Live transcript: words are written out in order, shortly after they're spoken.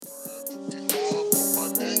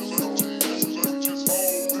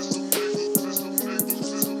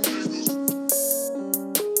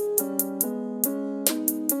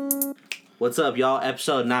What's up, y'all?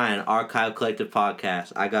 Episode 9, Archive Collective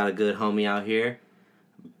Podcast. I got a good homie out here,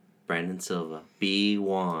 Brandon Silva,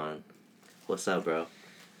 B1. What's up, bro?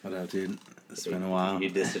 What up, dude? It's been a while. You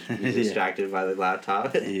distracted by the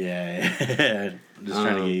laptop? Yeah. Just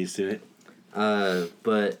trying to get used to it.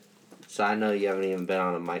 So I know you haven't even been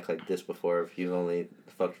on a mic like this before if you've only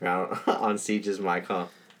fucked around on Siege's mic, huh?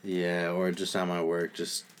 Yeah, or just on my work,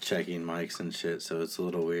 just checking mics and shit, so it's a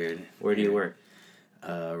little weird. Where do you work?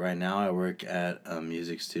 Right now I work at a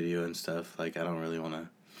music studio and stuff. Like, I don't really want to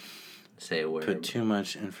say a word. Put too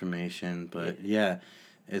much information, but yeah,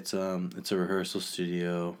 it's a rehearsal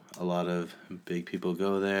studio. A lot of big people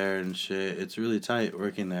go there and shit. It's really tight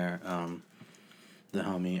working there. Our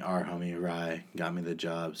homie Rai got me the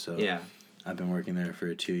job, so yeah, I've been working there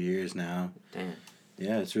for 2 years now. Damn.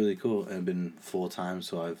 Yeah, it's really cool. I've been full time,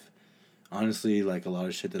 so I've honestly, like, a lot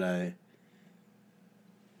of shit that I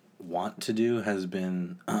want to do has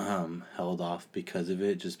been held off because of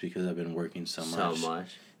it, just because I've been working so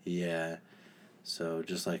much. Yeah. So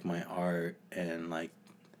just like my art and like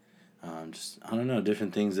just, I don't know,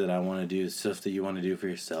 different things that I want to do, stuff that you want to do for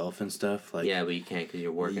yourself and stuff. Like, yeah, but you can't because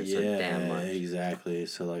you're working so damn much. Yeah, exactly.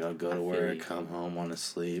 So like I'll go to work, come home, want to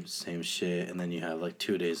sleep, same shit, and then you have like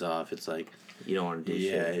 2 days off. It's like, you don't want to do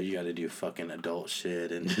shit. Yeah, you got to do fucking adult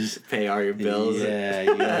shit and just pay all your bills. Yeah,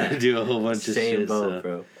 you got to do a whole bunch of shit. Same boat,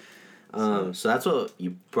 bro. So that's what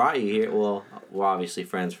brought you here. Well, we're obviously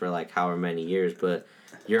friends for like however many years, but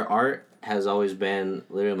your art has always been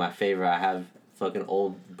literally my favorite. I have fucking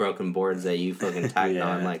old broken boards that you fucking tagged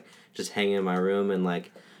on, like just hanging in my room, and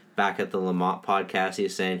like back at the Lamont podcast, he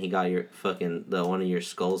was saying he got your fucking one of your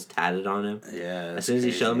skulls tatted on him. Yeah. As soon as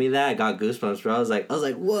he showed me that, I got goosebumps, bro. I was like,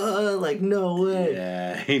 what? Like, no way.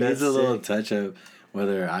 Yeah, he needs a little touch up.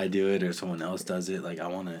 Whether I do it or someone else does it, like I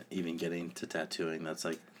want to even get into tattooing. That's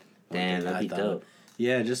like. Damn, that'd be dope.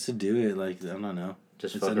 Yeah, just to do it, like, I don't know.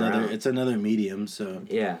 Just it's another medium, so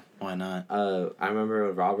yeah, why not? I remember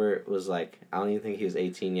when Robert was like, I don't even think he was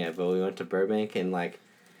 18 yet, but we went to Burbank and like,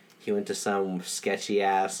 he went to some sketchy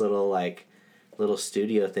ass little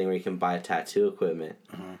studio thing where you can buy tattoo equipment.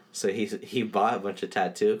 Uh-huh. So he bought a bunch of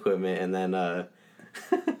tattoo equipment, and then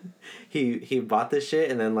he bought this shit,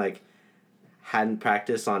 and then like hadn't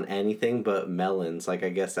practiced on anything but melons. Like, I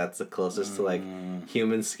guess that's the closest to like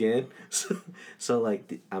human skin. So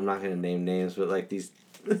like I'm not gonna name names, but like these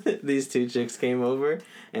two chicks came over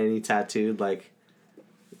and he tattooed like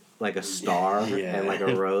a star and like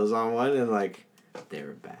a rose on one, and like they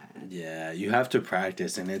were bad. Yeah, you have to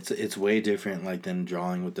practice, and it's way different like than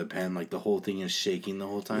drawing with the pen. Like the whole thing is shaking the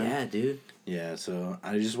whole time. Yeah, dude. Yeah, so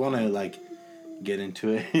I just want to like get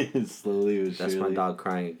into it slowly. That's my dog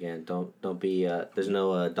crying again. Don't be. There's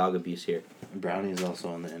no dog abuse here. Brownie's also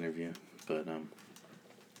on the interview, but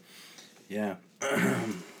yeah.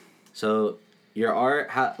 So your art,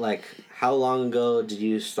 how long ago did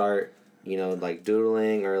you start? You know, like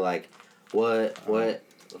doodling, or like what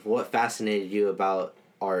fascinated you about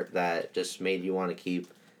art that just made you want to keep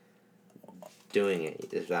doing it?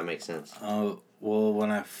 If that makes sense. Well, when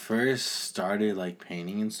I first started like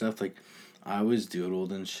painting and stuff, like I always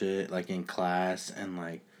doodled and shit, like in class, and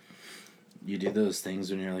like you do those things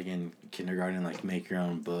when you're like in kindergarten, like make your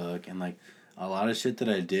own book, and like a lot of shit that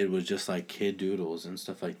I did was just like kid doodles and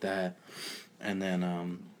stuff like that. And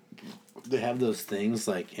then they have those things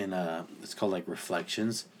like in it's called like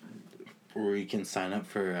Reflections, where you can sign up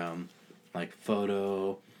for like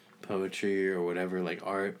photo, poetry, or whatever, like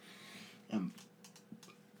art.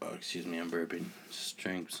 Oh, excuse me, I'm burping. Just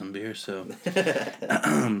drank some beer, so.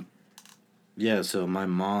 Yeah, so my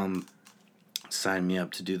mom signed me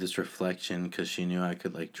up to do this reflection because she knew I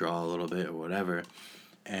could, like, draw a little bit or whatever.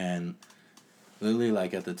 And literally,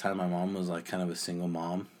 like, at the time, my mom was, like, kind of a single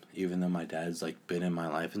mom, even though my dad's, like, been in my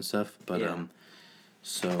life and stuff. But,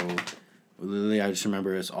 so, literally, I just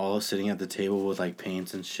remember us all sitting at the table with, like,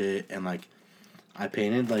 paints and shit. And, like, I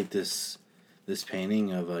painted, like, this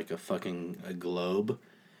painting of, like, a globe.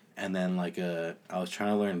 And then, like, I was trying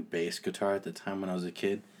to learn bass guitar at the time when I was a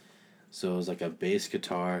kid. So it was like a bass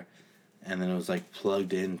guitar, and then it was like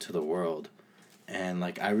plugged into the world. And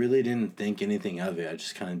like I really didn't think anything of it. I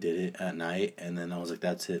just kind of did it at night, and then I was like,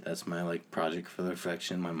 that's it. That's my like project for the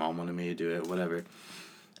reflection. My mom wanted me to do it, whatever.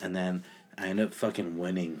 And then I ended up fucking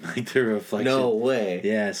winning like the reflection. No way.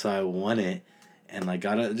 Yeah, so I won it, and like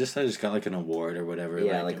I just got like an award or whatever.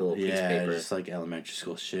 Yeah, like a little piece of paper. Yeah, just like elementary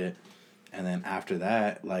school shit. And then after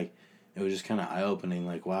that, like it was just kind of eye opening.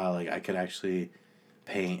 Like wow, like I could actually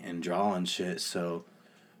paint and draw and shit. So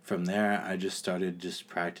from there I just started just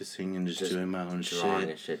practicing and just doing my own drawing shit.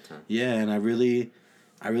 A shit ton. Yeah, and I really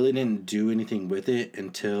didn't do anything with it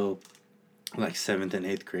until like 7th and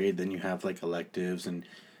 8th grade, then you have like electives, and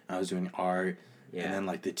I was doing art, and then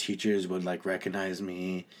like the teachers would like recognize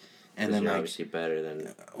me, and then you're like obviously better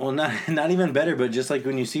than. well, not even better, but just like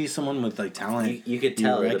when you see someone with like talent, You could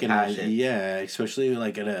tell the passion. yeah, especially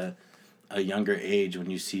like at a younger age when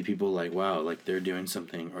you see people like wow, like they're doing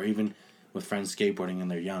something, or even with friends skateboarding and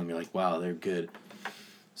they're young, you're like wow, they're good.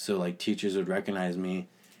 So like teachers would recognize me.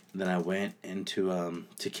 Then I went into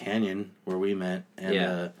to Canyon where we met,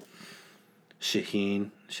 and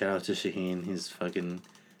Shaheen, shout out to Shaheen, he's fucking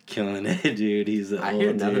killing it, dude. He's an old dude. I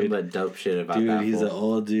hear nothing but dope shit about that. Dude, he's an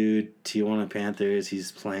old dude. Tijuana Panthers.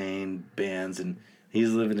 He's playing bands and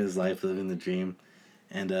he's living his life, living the dream.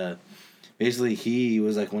 And basically, he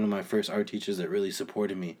was like one of my first art teachers that really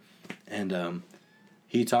supported me, and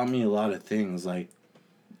he taught me a lot of things. Like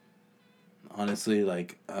honestly,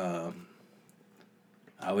 like I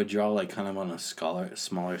would draw like kind of on a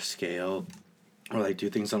smaller scale, or like do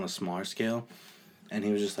things on a smaller scale. And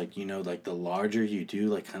he was just like, like the larger you do,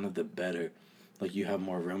 like kind of the better. Like you have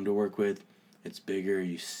more room to work with. It's bigger.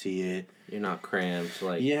 You see it. You're not cramped.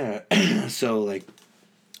 Like yeah. So like,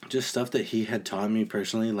 just stuff that he had taught me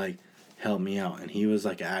personally, like helped me out. And he was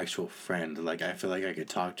like an actual friend. Like I feel like I could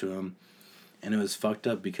talk to him, and it was fucked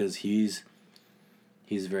up because he's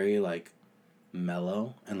very like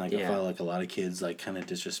mellow, and like I felt like a lot of kids like kind of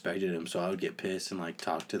disrespected him, so I would get pissed and like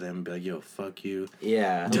talk to them and be like, yo, fuck you,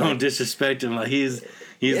 don't disrespect him, like he's the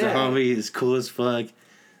homie, he's cool as fuck,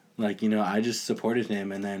 like I just supported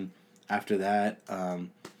him. And then after that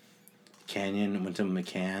Canyon went to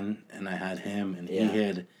McCann, and I had him, and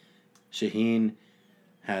Shaheen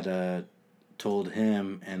had told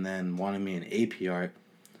him and then wanted me in AP art,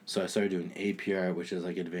 so I started doing AP art, which is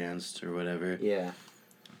like advanced or whatever.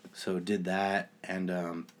 So did that, and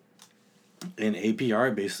in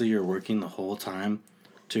APR, basically you're working the whole time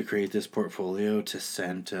to create this portfolio to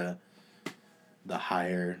send to the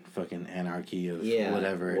higher fucking anarchy of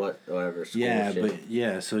whatever. Whatever school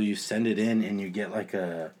shit. So you send it in, and you get like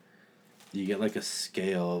a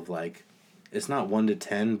scale of like, it's not 1 to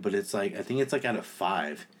 10, but it's like, I think it's like out of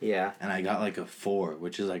 5. Yeah. And I got like a 4,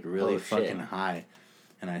 which is like really fucking high.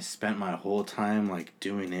 And I spent my whole time like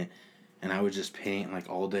doing it. And I would just paint like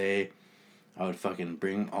all day. I would fucking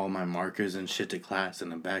bring all my markers and shit to class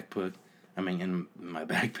in in my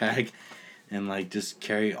backpack, and like just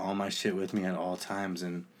carry all my shit with me at all times.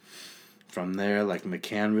 And from there, like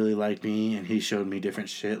McCann really liked me, and he showed me different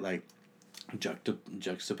shit like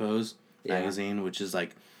Juxtapose magazine, which is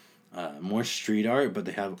like more street art, but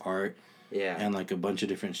they have art and like a bunch of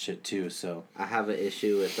different shit too. So I have an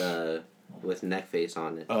issue with Neckface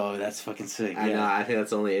on it. Oh, that's fucking sick. I know, I think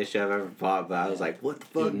that's the only issue I've ever bought, but I was like, what the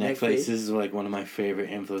fuck, Dude, Neckface is like one of my favorite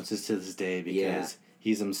influences to this day, because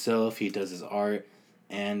he's himself, he does his art,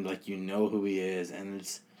 and like who he is, and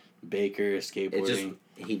it's Baker skateboarding.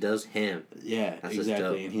 He does him. Yeah, that's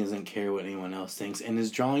exactly, and he doesn't care what anyone else thinks. And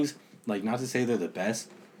his drawings, like, not to say they're the best,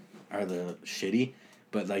 or the shitty,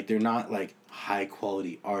 but like they're not like high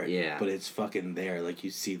quality art. Yeah. But it's fucking there, like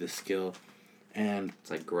you see the skill. And it's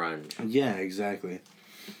like grunge. Yeah, exactly.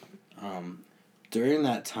 During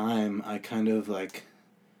that time, I kind of like,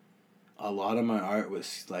 a lot of my art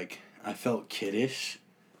was like, I felt kiddish,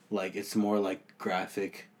 like it's more like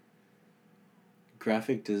graphic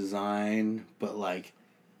design, but like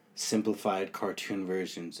simplified cartoon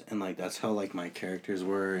versions, and like that's how like my characters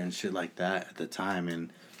were and shit like that at the time. And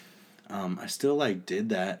I still like did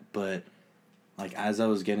that, but like as I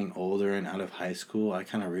was getting older and out of high school, I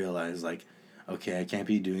kind of realized like, okay, I can't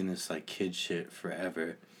be doing this like kid shit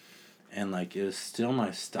forever. And like it was still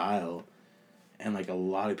my style, and like a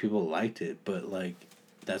lot of people liked it, but like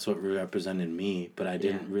that's what represented me. But I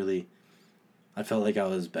didn't really, I felt like I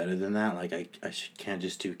was better than that. Like I can't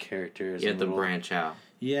just do characters. You have to branch out.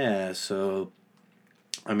 Yeah, so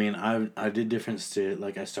I mean I did different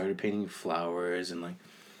like I started painting flowers and like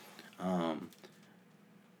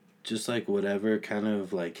just like whatever kind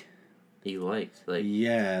of like you liked, like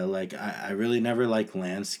like I really never liked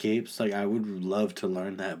landscapes. Like I would love to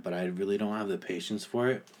learn that, but I really don't have the patience for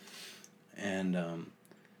it. And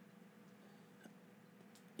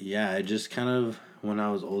I just kind of, when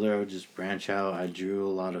I was older, I would just branch out. I drew a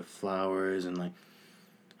lot of flowers and like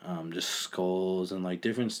just skulls and like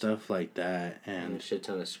different stuff like that, and a shit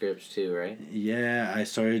ton of scripts too, right? Yeah, I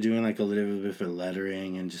started doing like a little bit of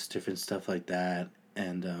lettering and just different stuff like that,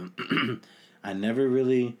 and I never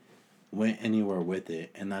really went anywhere with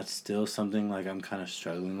it, and that's still something like I'm kind of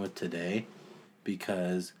struggling with today,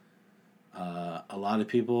 because a lot of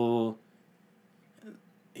people,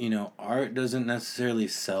 art doesn't necessarily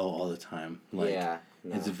sell all the time. Like,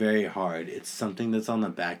 it's very hard. It's something that's on the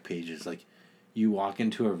back pages. Like, you walk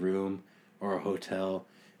into a room or a hotel,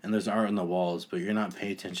 and there's art on the walls, but you're not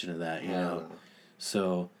paying attention to that, you know? No.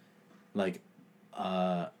 So, like,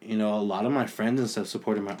 you know, a lot of my friends and stuff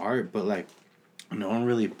supported my art, but, like, no one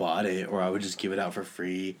really bought it, or I would just give it out for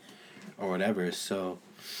free or whatever. So,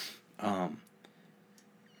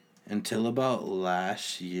 until about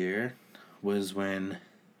last year was when,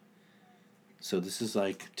 so this is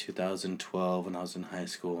like 2012 when I was in high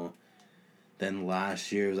school. Then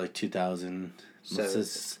last year was like 2000, 16,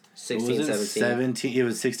 17. It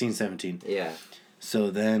was 16, 17. Yeah.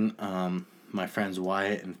 So then my friends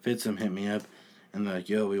Wyatt and Fitzum hit me up, and they're like,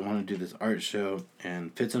 yo, we want to do this art show.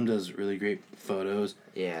 And Fitzum does really great photos.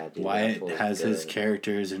 Yeah, dude. Wyatt has his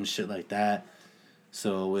characters and shit like that.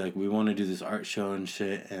 So we want to do this art show and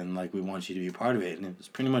shit, and like we want you to be a part of it. And it was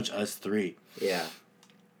pretty much us three. Yeah.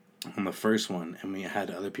 On the first one, and we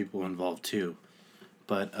had other people involved too.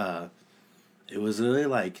 But it was really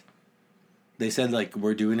like, they said like,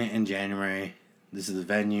 we're doing it in January. This is the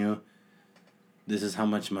venue. This is how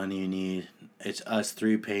much money you need. It's us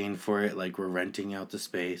three paying for it. Like, we're renting out the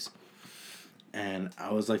space. And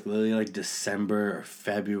I was like literally like December or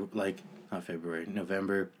February, like not February,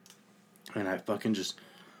 November. And I fucking just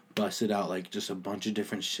busted out like just a bunch of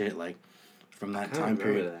different shit like from that time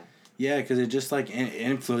period. That. Yeah, because it just like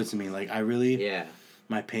influenced me. Like I really, yeah,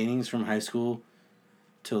 my paintings from high school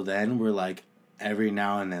till then were like every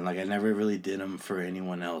now and then. Like I never really did them for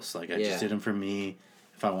anyone else. Like I just did them for me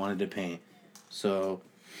if I wanted to paint. So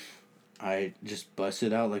I just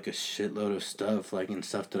busted out like a shitload of stuff, like and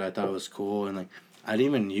stuff that I thought was cool, and like I didn't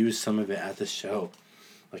even use some of it at the show.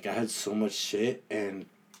 Like I had so much shit, and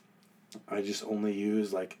I just only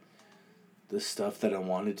used like the stuff that I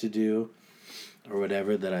wanted to do or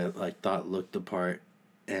whatever that I like thought looked the part.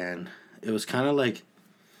 And it was kind of like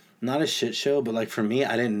not a shit show, but like for me,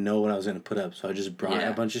 I didn't know what I was going to put up. So I just brought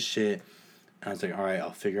a bunch of shit, and I was like, all right,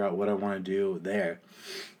 I'll figure out what I want to do there.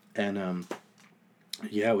 And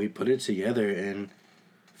yeah, we put it together, and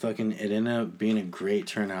fucking it ended up being a great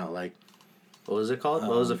turnout. Like, what was it called?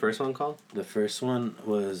 What was the first one called? The first one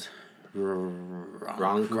was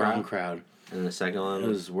Wrong Crowd. And the second one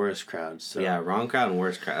was Worst Crowd. So yeah, Wrong Crowd and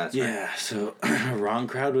Worst Crowd. That's right. Yeah, so Wrong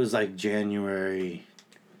Crowd was like January.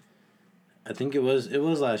 I think it was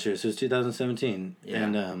last year, so it's 2017. Yeah.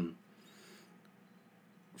 And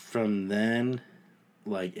from then,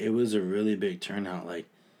 like it was a really big turnout. Like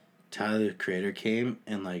Tyler the Creator came,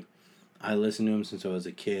 and like I listened to him since I was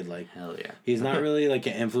a kid. Like hell yeah. He's not really like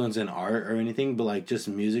an influence in art or anything, but like just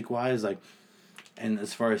music wise, like. And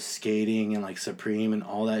as far as skating and like Supreme and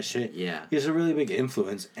all that shit, he's a really big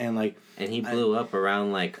influence. And like, and he blew up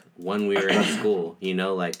around like when we were in school, you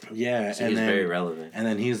know, like so and he's very relevant. And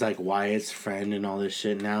then he's like Wyatt's friend and all this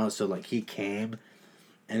shit now. So like he came,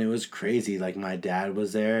 and it was crazy. Like my dad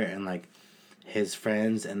was there, and like his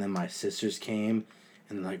friends, and then my sisters came,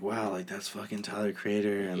 and like wow, like that's fucking Tyler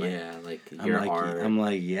Creator, and like your art. I'm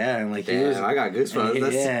like yeah, and like damn, he was. I got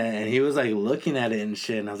goosebumps. And he was like looking at it and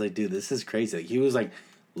shit, and I was like, dude, this is crazy. Like he was like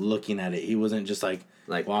looking at it. He wasn't just like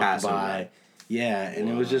walked by. Yeah, and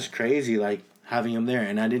it was just crazy like having him there,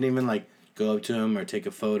 and I didn't even like go up to him or take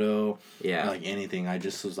a photo. Yeah, or, like anything. I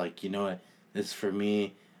just was like, you know what, this is for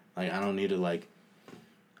me. Like I don't need to like.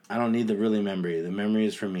 I don't need the really memory. The memory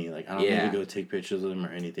is for me. Like I don't need to go take pictures of him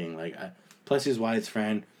or anything. Like plus he's Wyatt's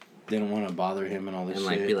friend. Didn't want to bother him and all this shit.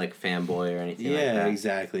 And like be like fanboy or anything like that. Yeah,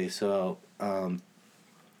 exactly. So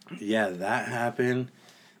yeah, that happened.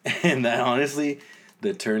 And that honestly,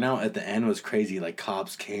 the turnout at the end was crazy. Like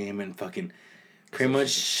cops came and fucking pretty much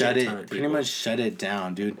shut it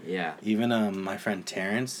down, dude. Yeah. Even my friend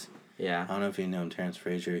Terrence. Yeah. I don't know if you know him, Terrence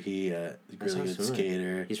Frazier. He really good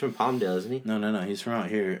skater. He's from Palmdale, isn't he? No. He's from out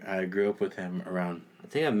here. I grew up with him around. I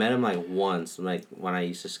think I met him like once, like when I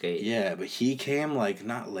used to skate. Yeah, but he came like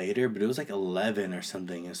not later, but it was like 11 or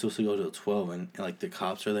something. It's supposed to go till 12, and like the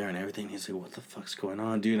cops are there and everything. He's like, "What the fuck's going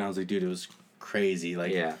on, dude?" And I was like, "Dude, it was crazy."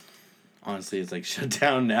 Like, honestly, it's like shut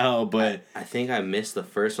down now. But I think I missed the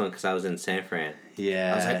first one because I was in San Fran.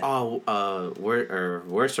 Yeah. I was like,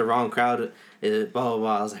 where's the Wrong Crowd? Is it blah blah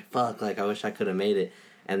blah? I was like, fuck, like I wish I could have made it.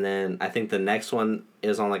 And then I think the next one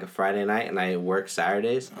is on like a Friday night, and I work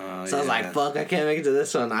Saturdays. So I was like, fuck, I can't make it to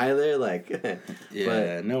this one either. Like,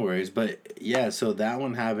 but no worries. But yeah, so that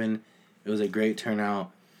one happened. It was a great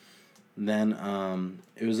turnout. Then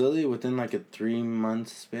it was literally within like a 3-month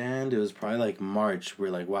span. It was probably like March.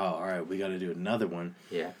 We're like, wow, all right, we got to do another one.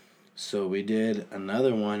 Yeah. So we did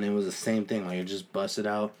another one. It was the same thing. Like it just busted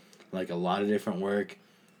out like a lot of different work,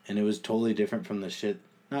 and it was totally different from the shit.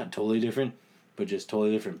 Not totally different, but just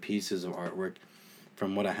totally different pieces of artwork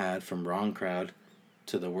from what I had from Wrong Crowd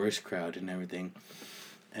to the Worst Crowd and everything.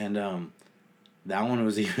 And that one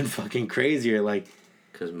was even fucking crazier. Like,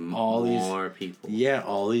 because more people. Yeah,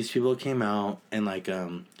 all these people came out, and like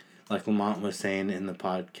Lamont was saying in the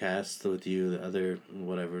podcast with you, the other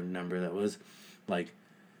whatever number that was, like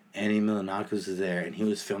Annie Milanakis was there, and he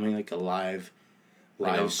was filming like a live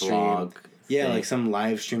stream. Vlog yeah, thing. like some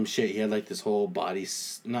live stream shit. He had like this whole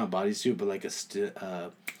not bodysuit, but like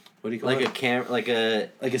a what do you call it? Like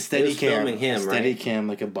a steady cam. Filming him, a steady right? cam,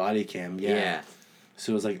 like a body cam. Yeah. Yeah.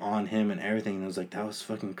 So it was like on him and everything. And it was like, that was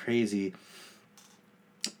fucking crazy.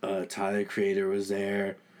 Tyler Creator was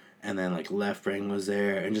there, and then like Left Brain was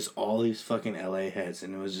there, and just all these fucking LA heads,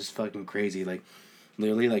 and it was just fucking crazy. Like,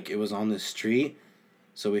 literally, like it was on the street,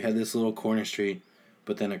 so we had this little corner street,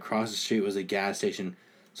 but then across the street was a gas station.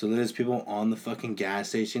 So there's people on the fucking gas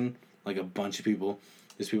station, like a bunch of people.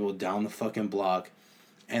 There's people down the fucking block,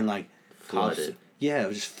 and like Flooded. Cops, yeah, it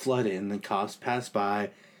was just flooded, and the cops passed by.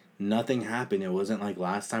 Nothing happened. It wasn't like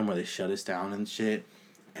last time where they shut us down and shit,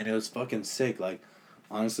 and it was fucking sick. Like,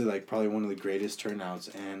 honestly, like probably one of the greatest turnouts,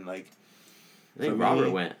 and like I think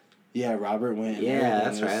Robert went. Yeah, Robert went. Yeah,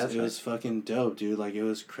 that's right. It was fucking dope, dude. Like, it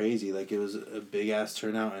was crazy. Like, it was a big ass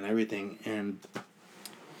turnout and everything, and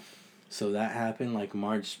so that happened like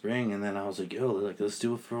March, spring, and then I was like, yo, like let's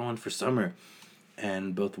do it for one for summer,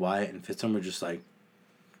 and both Wyatt and Fitzum were just like,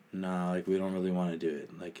 nah, like we don't really want to do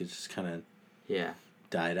it. Like, it just kind of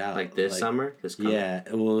died out. Like this summer? This coming? Yeah,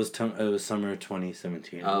 well, it was summer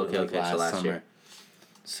 2017. Oh, okay, like so last year.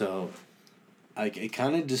 So, like, it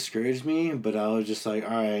kind of discouraged me, but I was just like,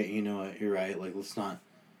 all right, you know what, you're right. Like, let's not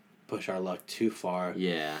push our luck too far.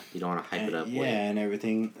 Yeah, you don't want to hype it up. Yeah, and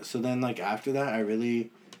everything. So then, like, after that, I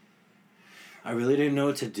really didn't know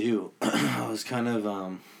what to do. I was kind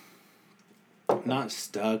of, not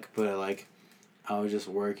stuck, but, like, I was just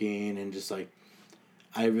working and just, like,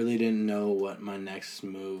 I really didn't know what my next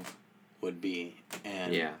move would be.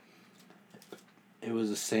 And it was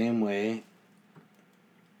the same way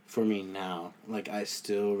for me now. Like, I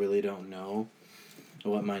still really don't know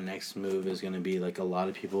what my next move is going to be. Like, a lot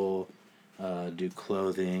of people do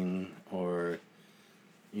clothing, or,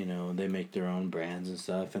 you know, they make their own brands and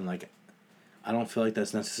stuff. And, like, I don't feel like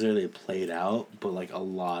that's necessarily played out, but, like, a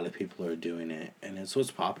lot of people are doing it. And it's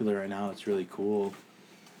what's popular right now. It's really cool.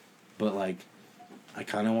 But, like, I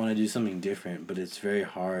kind of want to do something different, but it's very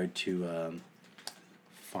hard to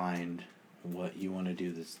find what you want to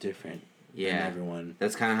do that's different. Yeah, than everyone.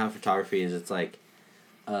 That's kind of how photography is. It's like,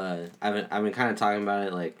 I've been kind of talking about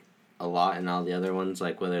it like a lot in all the other ones,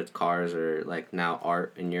 like whether it's cars or like now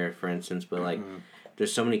art in Europe, for instance. But like,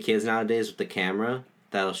 there's so many kids nowadays with the camera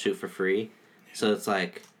that'll shoot for free. Yeah. So it's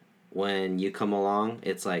like, when you come along,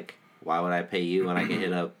 it's like, why would I pay you when I can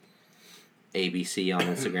hit up ABC on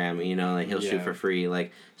Instagram, you know, like he'll shoot for free.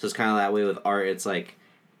 Like, so it's kind of that way with art. It's like,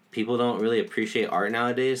 people don't really appreciate art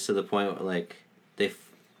nowadays to the point where, like,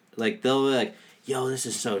 they'll be like, yo, this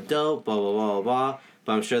is so dope, blah, blah, blah, blah, blah.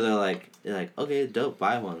 But I'm sure they're like, okay, dope,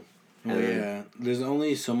 buy one. Oh, yeah. There's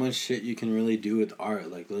only so much shit you can really do with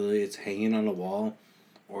art. Like, literally, it's hanging on a wall,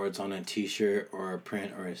 or it's on a t-shirt, or a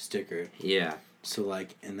print, or a sticker. Yeah. So,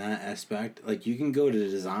 like, in that aspect, like, you can go to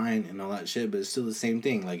design and all that shit, but it's still the same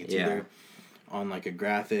thing. Like, it's either on, like, a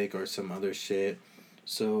graphic or some other shit.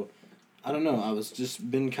 So, I don't know. I was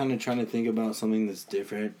just been kind of trying to think about something that's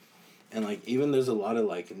different. And, like, even there's a lot of,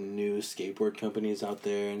 like, new skateboard companies out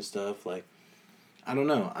there and stuff. Like, I don't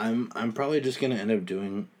know. I'm probably just going to end up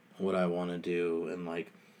doing what I want to do, and,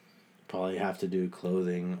 like, probably have to do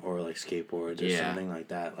clothing or, like, skateboards or something like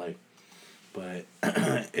that. Like, but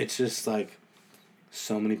it's just, like,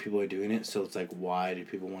 so many people are doing it, so it's like, why do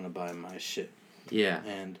people want to buy my shit? Yeah.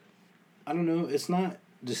 And I don't know, it's not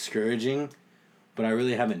discouraging, but I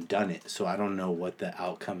really haven't done it, so I don't know what the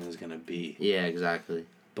outcome is going to be. Yeah, exactly.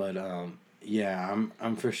 But yeah,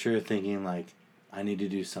 I'm for sure thinking, like, I need to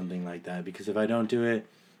do something like that, because if I don't do it,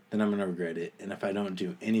 then I'm going to regret it. And if I don't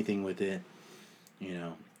do anything with it, you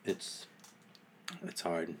know, it's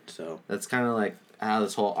hard. So that's kind of like how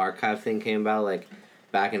this whole archive thing came about. Like,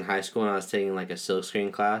 back in high school when I was taking, like, a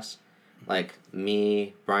silkscreen class, like,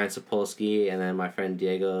 me, Brian Sapolsky, and then my friend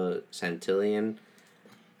Diego Santillian,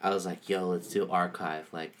 I was like, yo, let's do archive,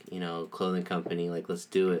 like, you know, clothing company, like, let's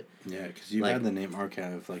do it. Yeah, because you've had the name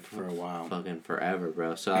archive, like, for a while. Fucking forever,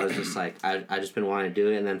 bro. So I was just like, I just been wanting to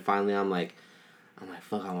do it, and then finally I'm like,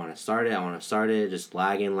 fuck, I want to start it, just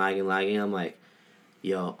lagging. I'm like,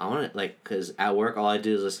 yo, I want to, like, because at work all I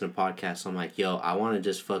do is listen to podcasts, so I'm like, yo, I want to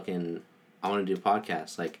just fucking, I want to do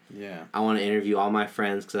podcasts. Like, yeah, I want to interview all my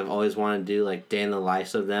friends, because I've always wanted to do, like, day in the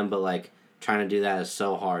lives of them, but, like, trying to do that is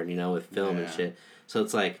so hard, you know, with film and shit. So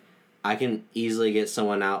it's like, I can easily get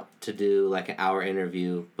someone out to do like an hour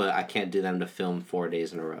interview, but I can't do them to film 4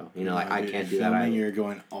 days in a row. You know, like I can't do that either. You're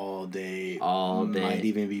going all day. All day. Might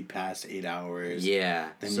even be past 8 hours. Yeah.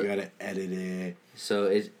 Then you gotta edit it.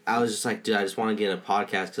 So I was just like, dude, I just want to get a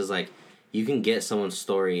podcast because like, you can get someone's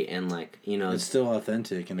story and like, you know, it's still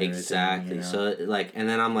authentic and everything. Exactly. You know? So like, and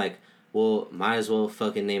then I'm like, well, might as well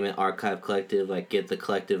fucking name it Archive Collective. Like, get the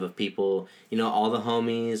collective of people. You know, all the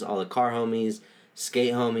homies, all the car homies.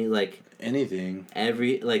 Skate homie, like anything.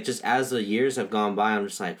 Just as the years have gone by, I'm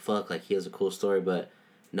just like, fuck, like he has a cool story, but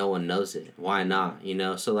no one knows it. Why not? You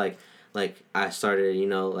know? So like I started, you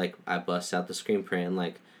know, like I bust out the screen print and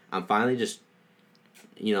like I'm finally just,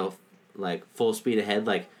 you know, like full speed ahead,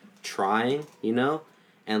 like trying, you know?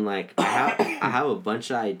 And like I have a bunch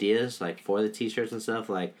of ideas like for the t-shirts and stuff,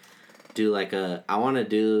 like do like I want to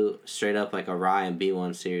do straight up like a Rye and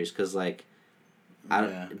B1 series cuz like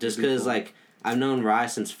just cuz cool. Like I've known Rye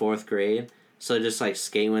since 4th grade, so just like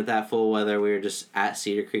skating with that fool, whether we were just at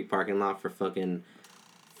Cedar Creek parking lot for fucking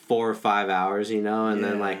 4 or 5 hours, you know, and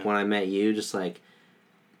then like when I met you, just like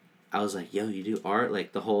I was like, yo, you do art,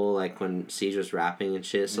 like the whole like when Siege was rapping and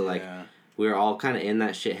shit, so like we were all kind of in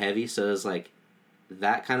that shit heavy, so it was like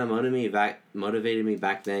that kind of motivated me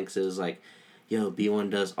back then, because it was like, yo,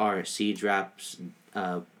 B1 does art, Siege raps,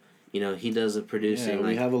 you know, he does the producing. Yeah,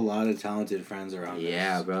 we have a lot of talented friends around us.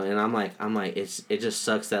 Yeah, bro. And I'm like, it just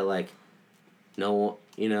sucks that like, no,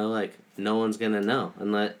 you know, like no one's gonna know,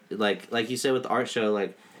 unless like you said with the art show,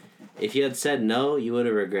 like if you had said no, you would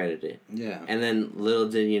have regretted it. Yeah. And then little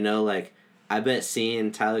did you know, like I bet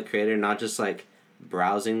seeing Tyler Creator not just like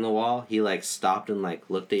browsing the wall, he like stopped and like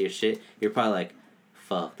looked at your shit. You're probably like,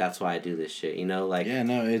 fuck, that's why I do this shit. You know, like yeah,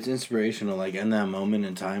 no, it's inspirational. Like in that moment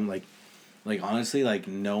in time, like honestly, like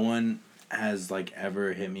no one has like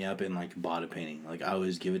ever hit me up and like bought a painting. Like I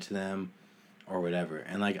always give it to them or whatever.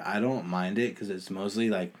 And like I don't mind it because it's mostly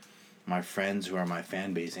like my friends who are my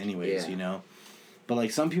fan base anyways, you know. But like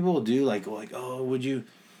some people do like oh, would you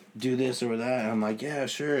do this or that? And I'm like, yeah,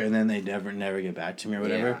 sure. And then they never get back to me or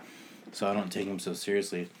whatever. Yeah. So I don't take them so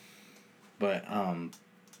seriously. But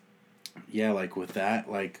yeah, like with that,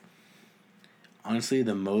 like honestly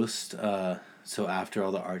the most so after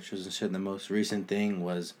all the art shows and shit, the most recent thing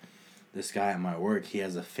was this guy at my work. He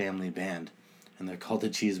has a family band, and they're called the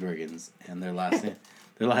Cheeseburgans, and their last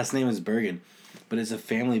name is Bergen, but it's a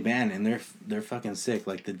family band, and they're fucking sick.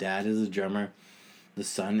 Like the dad is a drummer, the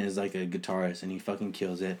son is like a guitarist, and he fucking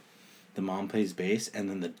kills it. The mom plays bass,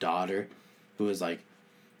 and then the daughter, who is like,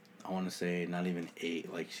 I want to say not even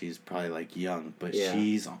 8, like she's probably like young, but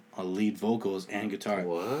she's a lead vocals and guitar.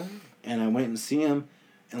 What? And I went and see him.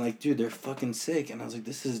 And, like, dude, they're fucking sick. And I was like,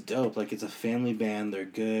 this is dope. Like, it's a family band. They're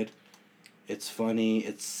good. It's funny.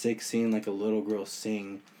 It's sick seeing, like, a little girl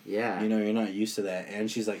sing. Yeah. You know, you're not used to that. And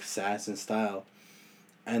she's, like, sass and style.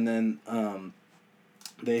 And then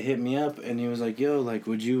they hit me up, and he was like, yo, like,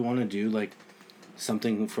 would you want to do, like,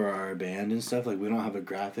 something for our band and stuff? Like, we don't have a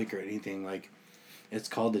graphic or anything. Like, it's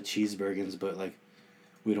called the Cheeseburgans, but, like,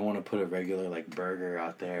 we don't want to put a regular, like, burger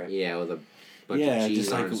out there. Yeah, with a...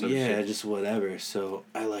 just like just whatever. So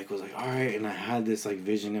I like was like, all right, and I had this like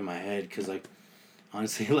vision in my head because like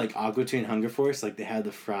honestly, like Aqua Teen Hunger Force, like they have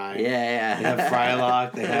the fry, they have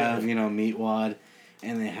Frylock, they have Meat Wad,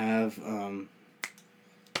 and they have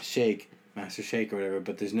Shake, Master Shake or whatever.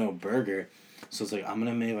 But there's no burger, so it's like I'm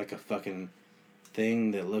gonna make like a fucking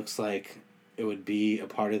thing that looks like it would be a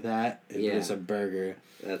part of that. It's a burger.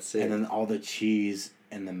 That's it. And then all the cheese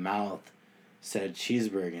in the mouth said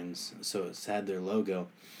Cheeseburgans, so it had their logo,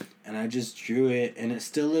 and I just drew it, and it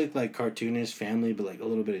still looked like cartoonish family, but like a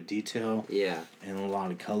little bit of detail, and a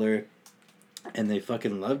lot of color, and they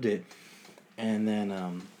fucking loved it, and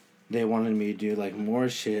then they wanted me to do like more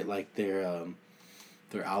shit, like their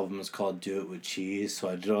album is called Do It With Cheese, so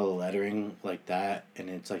I did all the lettering like that, and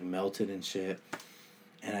it's like melted and shit,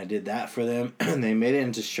 and I did that for them, and they made it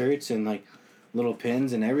into shirts and like little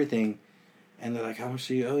pins and everything. And they're like, how much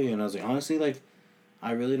do you owe you? And I was like, honestly, like,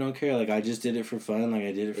 I really don't care. Like, I just did it for fun. Like,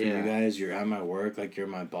 I did it for you guys. You're at my work. Like, you're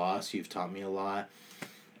my boss. You've taught me a lot.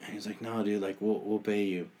 And he's like, no, dude, like, we'll pay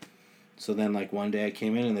you. So then, like, one day I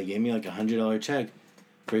came in and they gave me, like, $100 check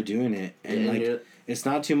for doing it. And, like, it's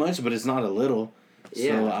not too much, but it's not a little.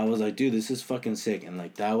 So I was like, dude, this is fucking sick. And,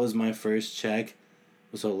 like, that was my first check.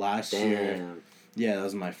 So last year, that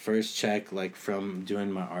was my first check, like, from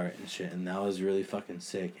doing my art and shit. And that was really fucking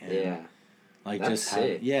sick. And like, that's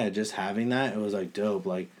sick. Just having that, it was, like, dope.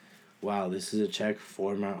 Like, wow, this is a check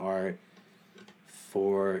for my art,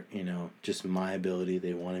 for, you know, just my ability.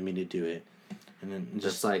 They wanted me to do it. And then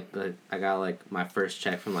just like I got, like, my first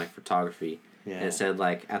check from, like, photography. Yeah. And it said,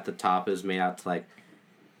 like, at the top it was made out to, like,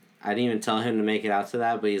 I didn't even tell him to make it out to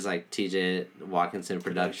that, but he's like TJ Watkinson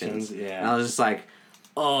Productions. Yeah. And I was just like,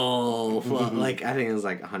 oh, like I think it was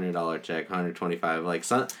like $100 check, $125, like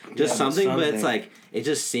something. But it's like it's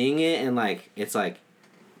just seeing it and like it's like,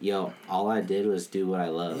 yo, all I did was do what I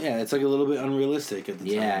love. Yeah, it's like a little bit unrealistic at the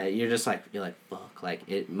time. Yeah, you're like fuck, like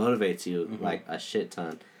it motivates you like a shit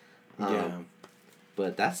ton. Yeah.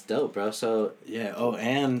 But that's dope, bro. So yeah. Oh,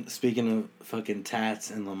 and speaking of fucking tats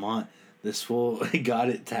and Lamont, this fool got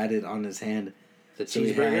it tatted on his hand. The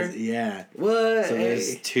cheeseburger? Yeah. What? So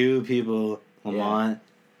there's two people, Lamont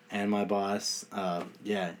and my boss.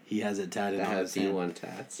 Yeah, he has it tatted on his hand. D1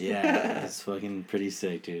 tats. Yeah, it's fucking pretty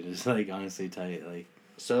sick, dude. It's like honestly tight. Like.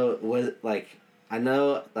 So was like, I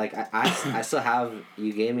know like I still have,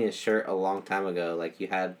 you gave me a shirt a long time ago. Like you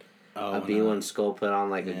had a B1 skull put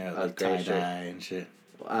on like a gray shirt and shit.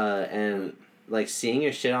 And like seeing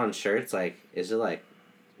your shit on shirts, like is it like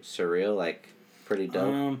surreal, like pretty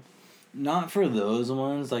dope? Not for those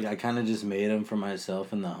ones. Like I kind of just made them for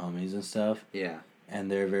myself and the homies and stuff. Yeah.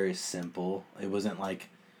 And they're very simple. It wasn't like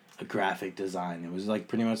a graphic design. It was like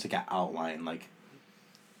pretty much like an outline, like.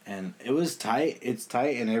 And it was tight. It's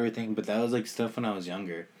tight and everything, but that was like stuff when I was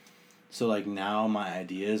younger. So like now my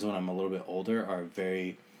ideas when I'm a little bit older are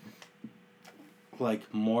very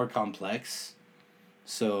like more complex.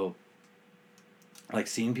 So like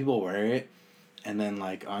seeing people wear it and then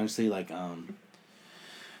like honestly like the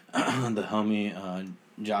homie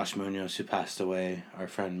Josh Munoz who passed away, our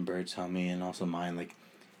friend Bert's homie and also mine, like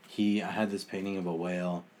I had this painting of a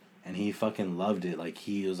whale and he fucking loved it. Like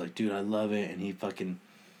he was like, dude, I love it, and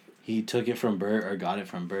he took it from Bert or got it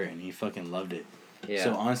from Bert and he fucking loved it. Yeah.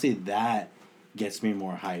 So honestly that gets me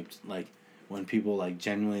more hyped. Like when people like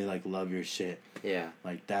genuinely like love your shit. Yeah.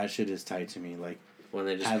 Like that shit is tight to me. Like when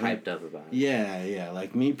they're just hyped up about it. Yeah, yeah.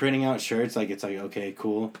 Like me printing out shirts, like it's like okay,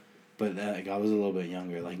 cool. But like I was a little bit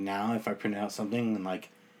younger. Like now if I print out something and like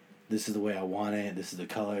this is the way I want it, this is the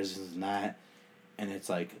colors, this is that, and it's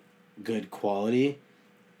like good quality,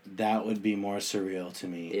 that would be more surreal to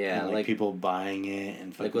me. Yeah, and, like people buying it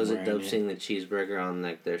and fucking like was it dope it. seeing the cheeseburger on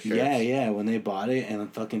like their shirts? Yeah, when they bought it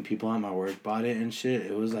and fucking people at my work bought it and shit,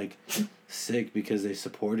 it was like sick because they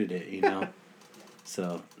supported it, you know.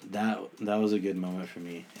 So that was a good moment for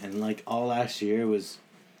me, and like all last year it was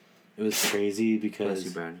crazy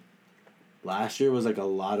because last year was like a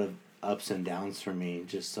lot of ups and downs for me.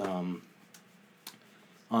 Just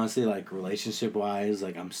honestly, like relationship wise,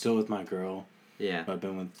 like I'm still with my girl. Yeah. I've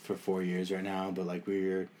been with for 4 years right now, but like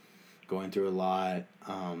we're going through a lot.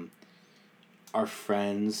 Our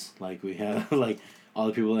friends, like we have like all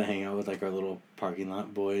the people that hang out with like our little parking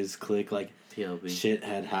lot boys clique, like PLB. Shit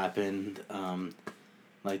had happened,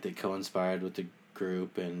 like that co-inspired with the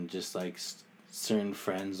group, and just like certain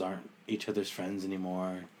friends aren't each other's friends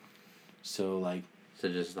anymore. So like. So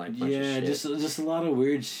just like bunch of shit. just a lot of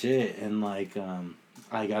weird shit, and like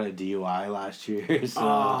I got a DUI last year. So,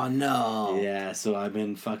 oh no. Yeah, so I've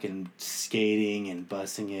been fucking skating and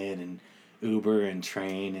busing it and Uber and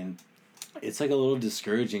train, and it's like a little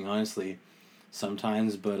discouraging honestly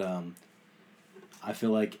sometimes, but I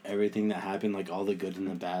feel like everything that happened, like all the good and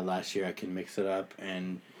the bad last year, I can mix it up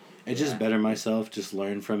and it just better myself, just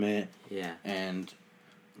learn from it. Yeah. And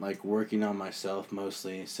like working on myself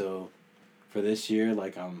mostly. So for this year,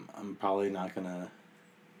 like I'm probably not gonna,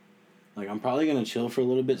 like I'm probably gonna chill for a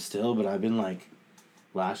little bit still, but I've been like,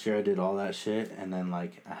 last year I did all that shit and then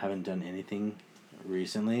like I haven't done anything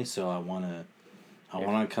recently, so I wanna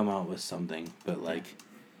come out with something, but like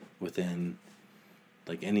within,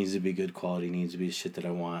 like it needs to be good quality, needs to be shit that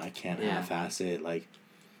I want. I can't half-ass it, like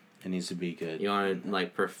it needs to be good. You want it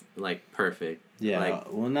like perfect. Yeah,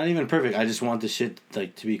 like, well, not even perfect. I just want the shit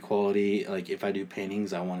like to be quality. Like if I do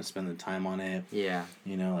paintings, I want to spend the time on it. Yeah.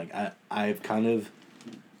 You know, like I've kind of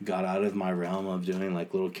got out of my realm of doing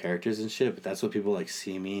like little characters and shit, but that's what people like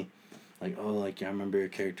see me, like, oh, like I remember your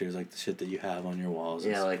characters, like the shit that you have on your walls.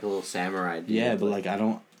 Yeah, like a little samurai dude. Yeah, but like I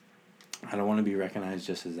don't want to be recognized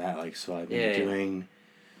just as that. Like so I've been doing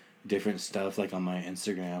different stuff like on my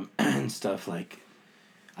Instagram and stuff. Like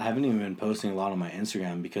I haven't even been posting a lot on my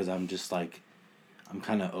Instagram because I'm just like, I'm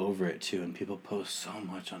kind of over it too, and people post so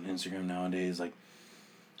much on Instagram nowadays. Like,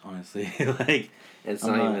 honestly, like it's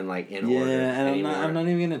not even like in order. Yeah, and anymore. I'm not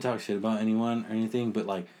even gonna talk shit about anyone or anything, but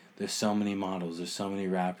like, there's so many models, there's so many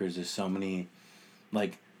rappers, there's so many,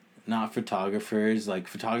 like, not photographers. Like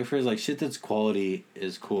photographers, like shit that's quality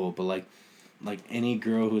is cool, but like any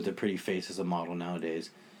girl with a pretty face is a model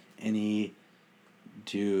nowadays. Any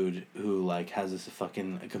dude who like has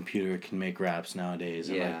a computer can make raps nowadays.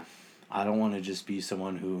 And, like, I don't want to just be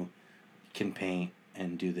someone who can paint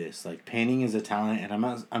and do this. Like painting is a talent, and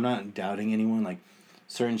I'm not doubting anyone. Like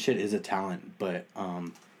certain shit is a talent, but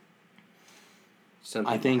some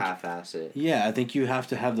people I think half-ass it. yeah, I think you have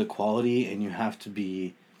to have the quality, and you have to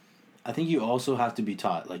be. I think you also have to be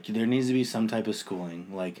taught. Like there needs to be some type of schooling.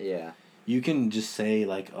 Like Yeah. you can just say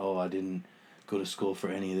like, oh, I didn't go to school for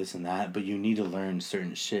any of this and that, but you need to learn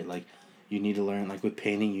certain shit. Like you need to learn like with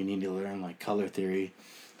painting, you need to learn like color theory,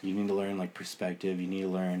 you need to learn like perspective, you need to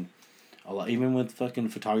learn a lot. Even with fucking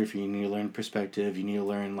photography, you need to learn perspective. You need to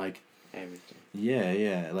learn like Everything.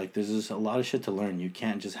 yeah. Like there's just a lot of shit to learn. You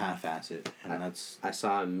can't just half-ass it, and that's. I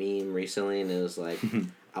saw a meme recently, and it was like,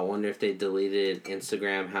 I wonder if they deleted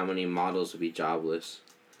Instagram, how many models would be jobless.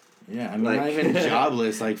 Yeah, I mean, not even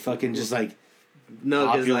jobless, like fucking just like.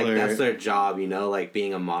 No, because like that's their job, you know, like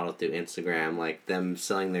being a model through Instagram, like them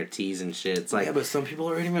selling their teas and shit. It's like yeah, but some people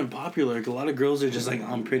are already been popular. Like a lot of girls are just like,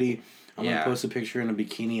 I'm pretty. I'm gonna post a picture in a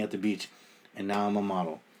bikini at the beach, and now I'm a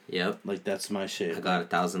model. Yep. Like that's my shit. I got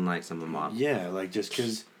 1,000 likes. I'm a model. Yeah, like just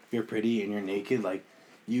because you're pretty and you're naked, like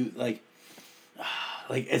you like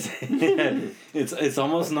it's it's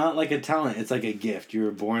almost not like a talent. It's like a gift. You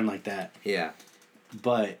were born like that. Yeah.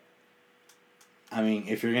 But I mean,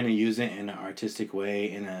 if you're gonna use it in an artistic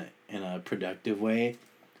way, in a productive way,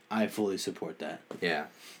 I fully support that. Yeah,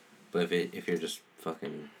 but if you're just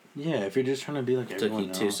fucking if you're just trying to be like everyone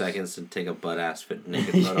else. Took you 2 seconds to take a butt-ass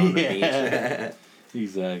naked photo on the beach.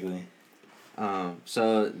 Exactly.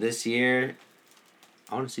 So this year,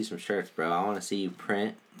 I want to see some shirts, bro. I want to see you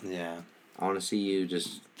print. Yeah. I want to see you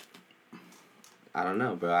just. I don't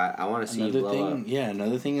know, bro. I want to see you blow up. Yeah,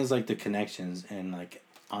 another thing is like the connections, and like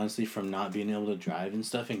honestly, from not being able to drive and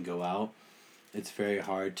stuff and go out, it's very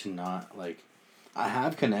hard to not like. I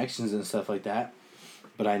have connections and stuff like that,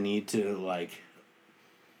 but I need to like.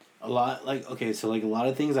 A lot like okay, so like a lot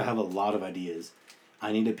of things, I have a lot of ideas.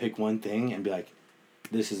 I need to pick one thing and be like,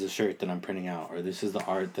 this is a shirt that I'm printing out, or this is the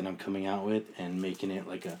art that I'm coming out with and making it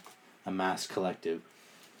like a mass collective.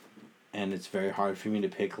 And it's very hard for me to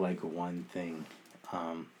pick like one thing.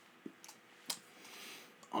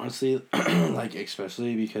 Honestly, like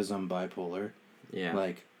especially because I'm bipolar. Yeah.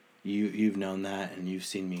 Like you've known that, and you've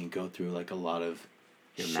seen me go through like a lot of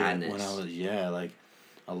Your shit madness. when I was like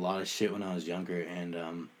a lot of shit when I was younger,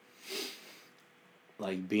 and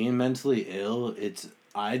like being mentally ill,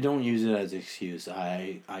 I don't use it as an excuse.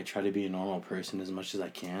 I try to be a normal person as much as I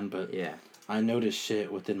can, but yeah. I notice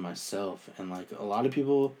shit within myself, and like a lot of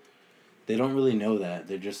people, they don't really know that.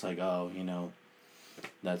 They're just like, oh, you know,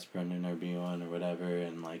 that's Brendan or B1 or whatever,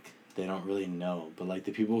 and like they don't really know. But like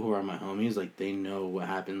the people who are my homies, like they know what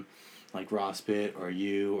happened, like Ross Pitt or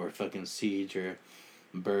you or fucking Siege or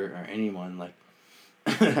Bert or anyone. Like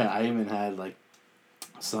I even had like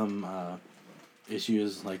some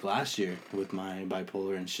issues like last year with my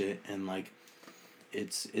bipolar and shit, and like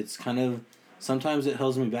it's kind of sometimes it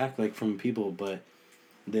holds me back like from people, but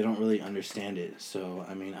they don't really understand it. So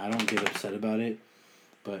I mean, I don't get upset about it,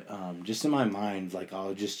 but just in my mind, like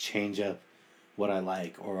I'll just change up what I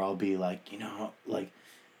like, or I'll be like, you know, like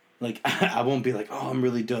I won't be like, oh, I'm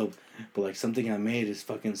really dope, but like something I made is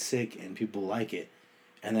fucking sick and people like it,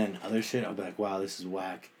 and then other shit I'll be like, wow, this is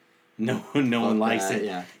whack. No one likes it.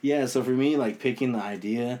 Yeah. Yeah, so for me, like picking the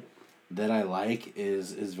idea that I like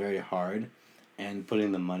is very hard, and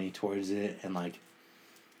putting the money towards it, and like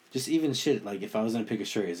just even shit, like if I was gonna pick a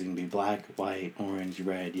shirt, is it gonna be black, white, orange,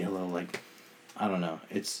 red, yellow? Like I don't know.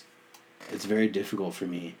 It's very difficult for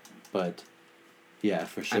me, but yeah,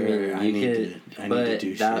 for sure. I need to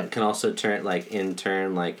do shit. That can also in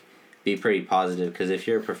turn be pretty positive, because if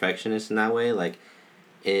you're a perfectionist in that way, like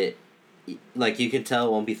it. Like, you could tell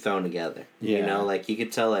it won't be thrown together. Yeah. You know, like, you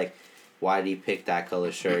could tell, like, why do you pick that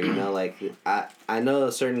color shirt? You know, like, I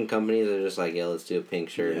know certain companies are just like, yeah, let's do a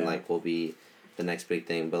pink shirt, and, like, we'll be the next big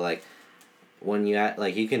thing. But, like, when you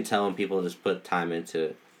you can tell when people just put time into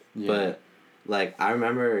it. Yeah. But, like, I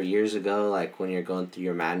remember years ago, like, when you're going through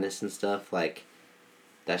your madness and stuff, like,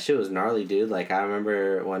 that shit was gnarly, dude. Like, I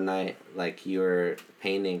remember one night, like, you were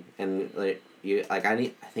painting, and, like,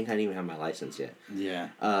 I think I didn't even have my license yet. Yeah.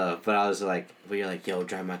 But I was like, you're like, yo,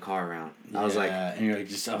 drive my car around. I was like, and you're like,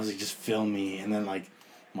 I was like, just film me. And then like,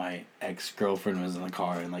 my ex-girlfriend was in the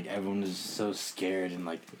car, and like everyone was so scared, and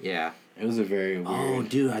like, yeah, it was a very weird. Oh,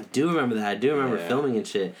 dude, I do remember that. I do remember filming and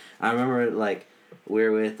shit. I remember like we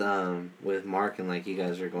were with Mark, and like you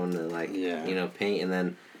guys were going to like you know, paint, and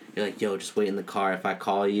then you're like, yo, just wait in the car. If I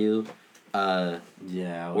call you,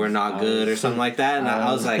 we're not good or something like that. And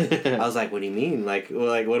I was like, what do you mean? Like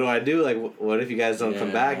what do I do? Like, what if you guys don't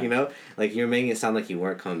come back? You know, like you're making it sound like you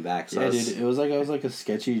weren't coming back. So dude, it was like I was like a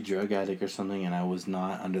sketchy drug addict or something, and I was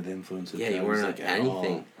not under the influence of drugs. You weren't like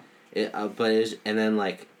anything. And then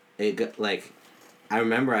like it got like, I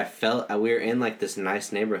remember we were in like this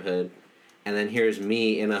nice neighborhood, and then here's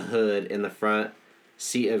me in a hood in the front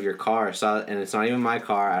seat of your car. And it's not even my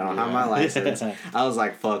car. I don't have my license. I was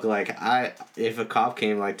like, fuck, like if a cop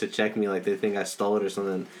came like to check me, like they think I stole it or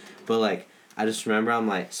something. But like I just remember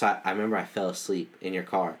I remember I fell asleep in your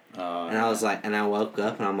car. Oh, and I was like, and I woke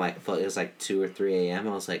up and I'm like, fuck, it was like 2 or 3 a.m.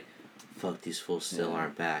 I was like, fuck, these fools still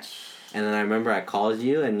aren't back. And then I remember I called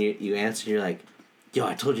you and you answered. You're like, yo,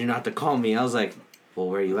 I told you not to call me. I was like, well,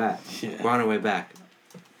 where are you at? Yeah. We're on our way back.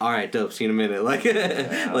 All right, dope. See you in a minute. Like,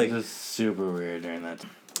 like it was just super weird during that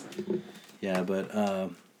time. Yeah,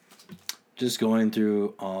 but just going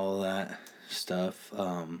through all that stuff,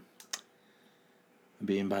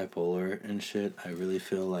 being bipolar and shit, I really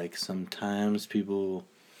feel like sometimes people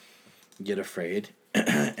get afraid,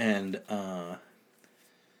 and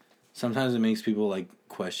sometimes it makes people like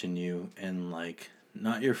question you and like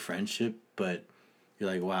not your friendship, but you're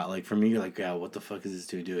like, wow, like for me, you're like, yeah, what the fuck is this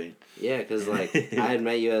dude doing? Yeah, because like I had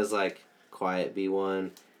met you as like quiet B1.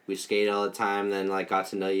 We skated all the time, then like got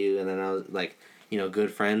to know you, and then I was like,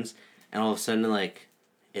 good friends, and all of a sudden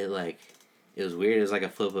it was weird. It was like a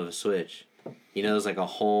flip of a switch. It was like a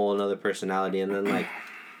whole another personality, and then like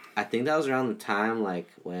I think that was around the time like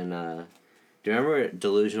when do you remember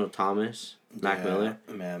Delusional Thomas, Mac Miller?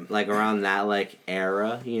 Man. Like around that like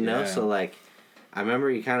era, Yeah. So like I remember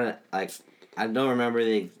you kind of like I don't remember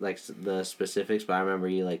the specifics, but I remember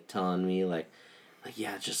you like telling me like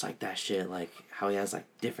yeah, just like that shit, like how he has like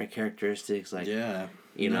different characteristics, like yeah,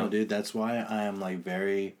 know, dude. That's why I am like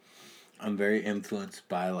I'm very influenced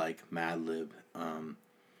by like Madlib.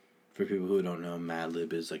 For people who don't know,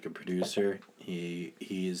 Madlib is like a producer. He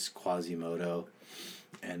is Quasimodo,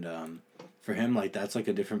 and for him like that's like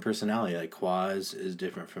a different personality. Like Quaz is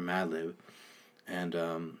different from Madlib, and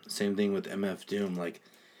same thing with MF Doom. Like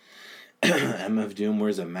MF Doom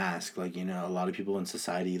wears a mask. Like a lot of people in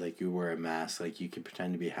society like you wear a mask. Like you can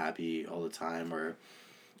pretend to be happy all the time, or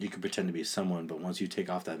you can pretend to be someone. But once you take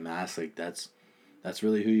off that mask, like that's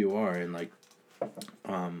really who you are. And like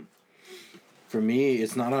for me,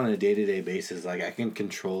 it's not on a day-to-day basis. Like, I can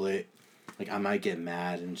control it. Like, I might get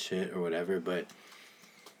mad and shit or whatever, but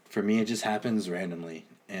for me, it just happens randomly.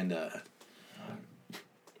 And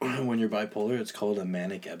when you're bipolar, it's called a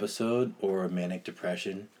manic episode or a manic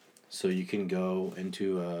depression. So you can go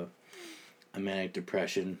into a manic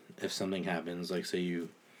depression if something happens. Like, say you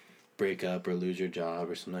break up or lose your job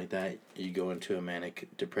or something like that. You go into a manic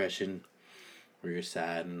depression where you're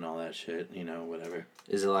sad and all that shit, whatever.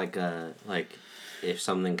 Is it like if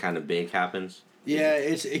something kind of big happens? Yeah,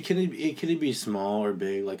 it could be small or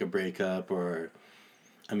big, like a breakup or,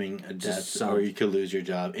 a death, or you could lose your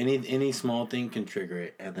job. Any small thing can trigger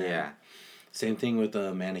it, and then same thing with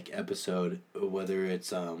a manic episode. Whether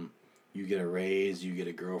it's you get a raise, you get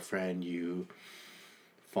a girlfriend, you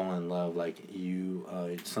fall in love, like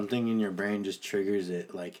you something in your brain just triggers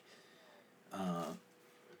it, like.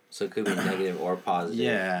 So it could be negative or positive.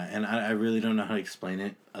 Yeah, and I really don't know how to explain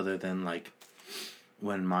it other than, like,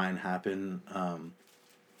 when mine happened,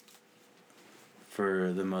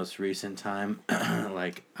 for the most recent time,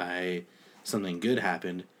 like, something good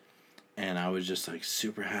happened, and I was just, like,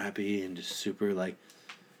 super happy and just super, like,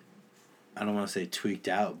 I don't want to say tweaked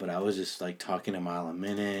out, but I was just, like, talking a mile a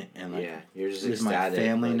minute, and, like, you're just ecstatic. My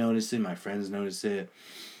family noticed it, my friends noticed it.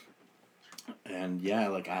 And yeah,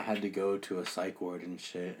 like I had to go to a psych ward and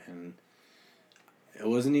shit, and it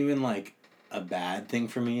wasn't even like a bad thing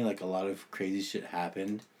for me. Like a lot of crazy shit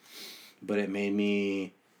happened, but it made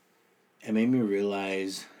me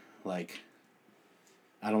realize, like,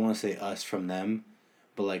 I don't want to say us from them,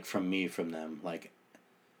 but like from me from them. Like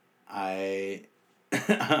I'm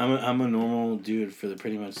a normal dude for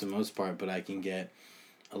pretty much the most part, but I can get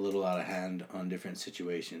a little out of hand on different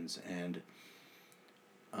situations, and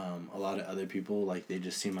a lot of other people, like, they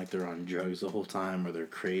just seem like they're on drugs the whole time or they're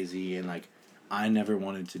crazy, and like I never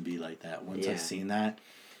wanted to be like that. Once I seen that,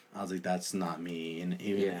 I was like, that's not me. And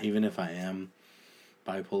even if I am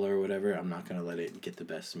bipolar or whatever, I'm not gonna let it get the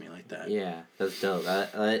best of me like that. Yeah, that's dope.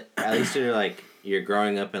 At least you're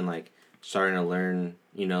growing up and like starting to learn,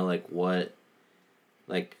 like what,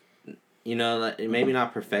 like, maybe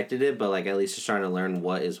not perfected it, but like at least you're starting to learn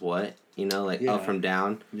what is what, like up from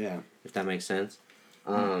down. Yeah. If that makes sense.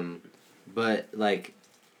 But like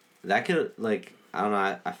that could, like, I don't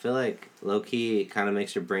know, I feel like low key it kind of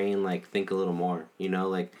makes your brain like think a little more,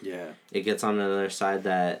 like it gets on another side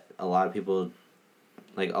that a lot of people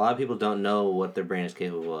don't know what their brain is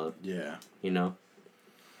capable of. Yeah. Yeah,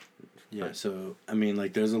 but, so I mean,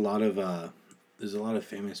 like there's a lot of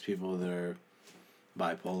famous people that are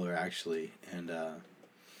bipolar actually, and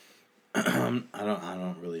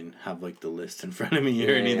don't really have like the list in front of me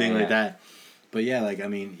or anything like that. But yeah, like I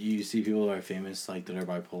mean, you see people who are famous like that are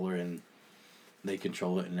bipolar and they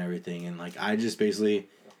control it and everything, and like I just basically,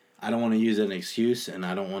 I don't want to use it as an excuse, and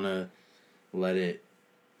I don't want to let it,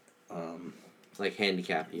 like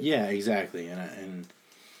handicap you. Yeah, exactly, and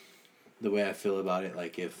the way I feel about it,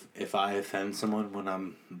 like if I offend someone when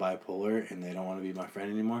I'm bipolar and they don't want to be my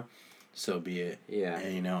friend anymore, so be it. Yeah.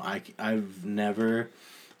 And you know, I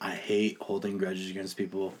hate holding grudges against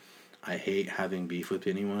people. I hate having beef with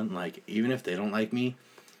anyone. Like even if they don't like me,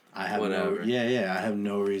 I have I have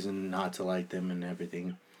no reason not to like them and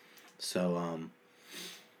everything. So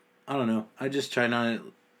I don't know. I just try not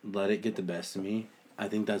to let it get the best of me. I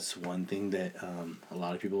think that's one thing that a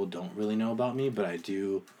lot of people don't really know about me, but I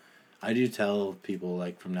do tell people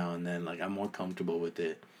like from now and then, like I'm more comfortable with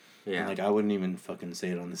it. Yeah. And, like I wouldn't even fucking say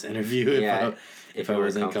it on this interview if I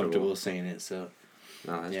wasn't comfortable saying it. So.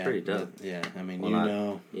 No, that's pretty dope. Yeah, I mean,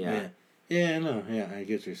 Yeah. Yeah, no, yeah, I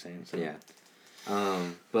get what you're saying. So. Yeah.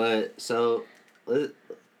 But so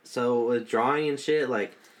with drawing and shit,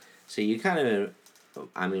 like, so you kind of,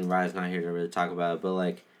 I mean, Rye's not here to really talk about it, but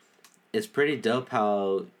like, it's pretty dope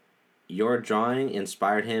how your drawing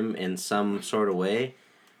inspired him in some sort of way.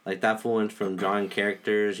 Like that fool went from drawing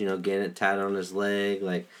characters, you know, getting it tatted on his leg,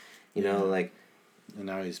 like, you know, like. And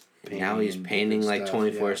now he's painting like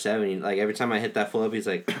 24/7. Like every time I hit that full up, he's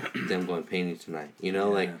like, "I'm going painting tonight." You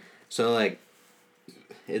know, like so like,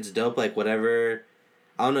 it's dope. Like whatever,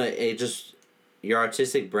 I don't know. It just your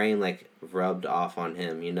artistic brain like rubbed off on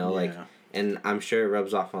him. You know, like, and I'm sure it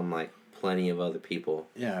rubs off on like plenty of other people.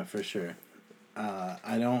 Yeah, for sure.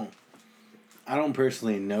 I don't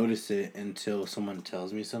personally notice it until someone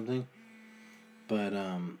tells me something, but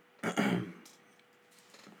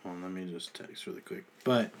Well, let me just text really quick.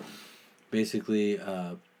 But basically,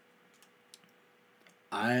 I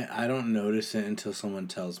don't notice it until someone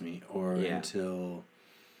tells me, or until,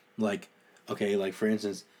 like, okay, like for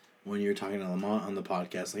instance, when you're talking to Lamont on the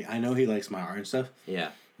podcast, like I know he likes my art and stuff. Yeah.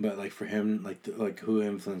 But like for him, like who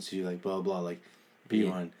influenced you, like blah blah, like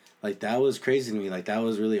B1, like that was crazy to me. Like that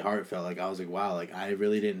was really heartfelt. Like I was like, wow, like I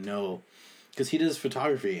really didn't know. Because he does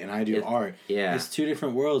photography and I do art. Yeah. It's two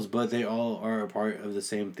different worlds, but they all are a part of the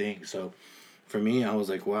same thing. So, for me, I was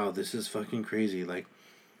like, wow, this is fucking crazy. Like,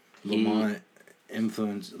 Lamont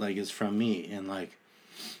influence, like, is from me. And, like,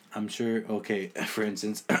 I'm sure, okay, for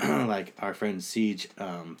instance, like, our friend Siege,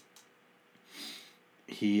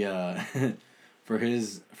 he, for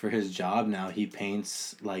his job now, he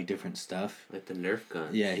paints like different stuff. Like the Nerf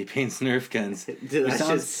guns. Yeah, he paints Nerf guns. Dude, that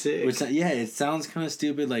shit's sick. It sounds kind of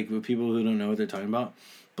stupid, like with people who don't know what they're talking about,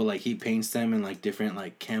 but like he paints them in like different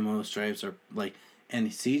like camo stripes or like,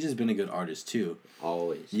 and Siege has been a good artist too.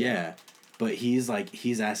 Always. Yeah, but he's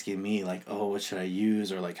asking me like, oh, what should I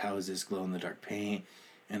use, or like how is this glow in the dark paint,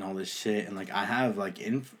 and all this shit, and like I have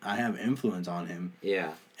influence on him. Yeah.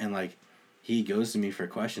 And like. He goes to me for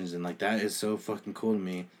questions, and like that is so fucking cool to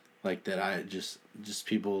me, like that I just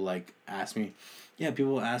people like ask me,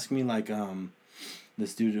 people ask me like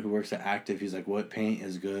this dude who works at Active, he's like, what paint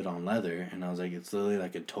is good on leather, and I was like, it's literally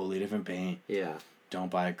like a totally different paint. Yeah. Don't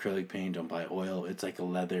buy acrylic paint, don't buy oil, it's like a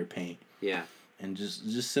leather paint. Yeah. And just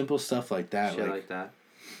simple stuff like that. Shit like that.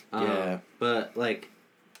 Yeah. But like,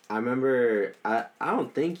 I remember I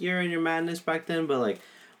don't think you were in your madness back then, but like.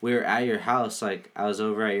 We were at your house, like, I was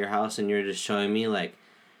over at your house, and you were just showing me, like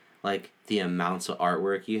the amounts of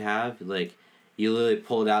artwork you have. Like, you literally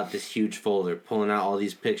pulled out this huge folder, pulling out all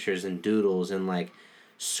these pictures and doodles and, like,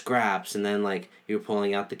 scraps, and then, like, you were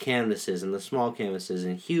pulling out the canvases and the small canvases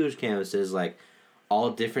and huge canvases, like, all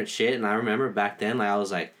different shit. And I remember back then, like, I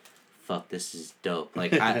was like, fuck, this is dope.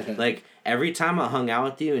 Like, like, every time I hung out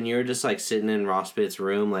with you and you were just, like, sitting in Ross Pitt's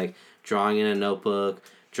room, like, drawing in a notebook,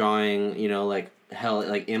 drawing, you know, like, hell,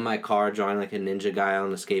 like in my car drawing like a ninja guy on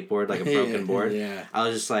the skateboard, like a broken board. Yeah. I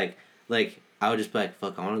was just like I would just be like,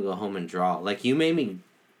 fuck, I want to go home and draw. Like you made me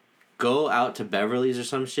go out to Beverly's or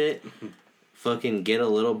some shit, fucking get a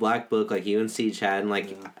little black book like you and Siege had, and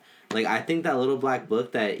like I think that little black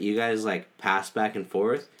book that you guys like pass back and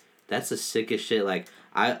forth, that's the sickest shit. Like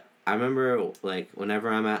I remember like whenever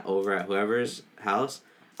I'm over at whoever's house,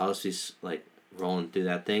 I'll just be like rolling through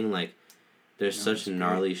that thing like. There's such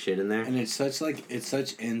gnarly shit in there. And it's such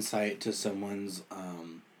insight to someone's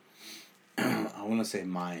I want to say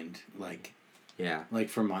mind, like like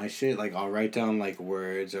for my shit, like I'll write down like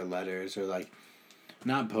words or letters or like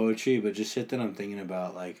not poetry but just shit that I'm thinking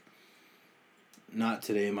about, like not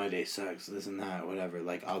today my day sucks, this and that, whatever.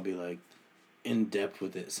 Like I'll be like in depth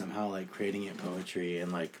with it somehow, like creating it poetry,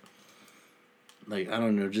 and like like, I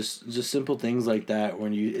don't know, just simple things like that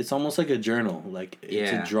when it's almost like a journal. Like,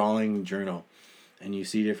 it's a drawing journal. And you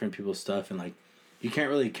see different people's stuff, and, like, you can't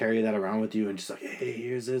really carry that around with you and just, like, hey,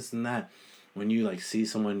 here's this and that. When you, like, see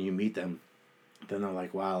someone, you meet them, then they're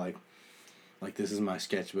like, wow, like this is my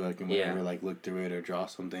sketchbook, and whenever, like, look through it or draw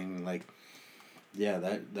something, like,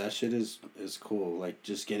 yeah, that shit is cool. Like,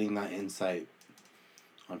 just getting that insight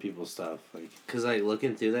on people's stuff. Like, because, like,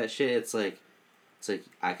 looking through that shit, it's like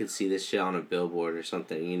I could see this shit on a billboard or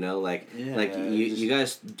something, you know? Like, you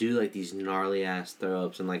guys do, like, these gnarly-ass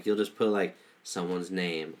throw-ups, and, like, you'll just put, like, someone's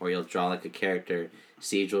name, or you'll draw, like, a character.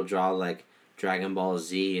 Siege will draw, like, Dragon Ball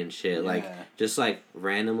Z and shit. Like, just, like,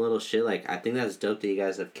 random little shit. Like, I think that's dope that you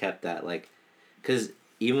guys have kept that. Like, because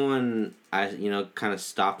even when I, you know, kind of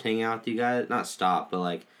stopped hanging out with you guys, not stopped, but,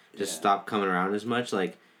 like, just stopped coming around as much,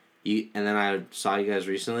 like, and then I saw you guys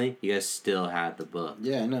recently, you guys still had the book.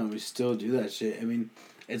 Yeah, no, we still do that shit. I mean,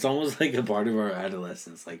 it's almost like a part of our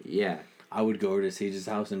adolescence. Like, I would go to Siege's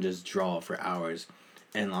house and just draw for hours.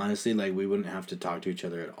 And honestly, like, we wouldn't have to talk to each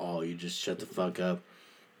other at all. You just shut the fuck up,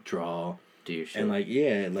 draw. Do your shit. And, like,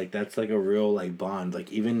 yeah, like, that's, like, a real, like, bond.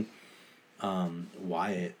 Like, even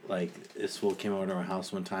Wyatt, like, this fool came over to our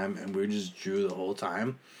house one time, and we just drew the whole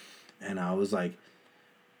time. And I was like,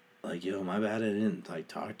 yo, my bad I didn't, like,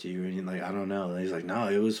 talk to you. And, like, I don't know. And he's like, no,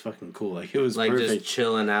 it was fucking cool. Like, it was like, perfect. just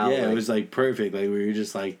chilling out. Yeah, like, it was, like, perfect. Like, we were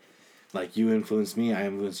just, like, you influenced me, I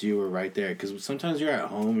influenced you, we're right there. Because sometimes you're at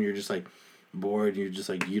home and you're just, like, bored. You're just,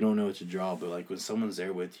 like, you don't know what to draw. But, like, when someone's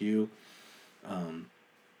there with you... it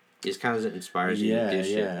just kind of inspires you to do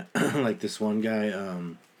shit. Yeah. Like, this one guy,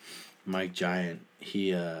 Mike Giant,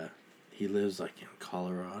 he lives, like, in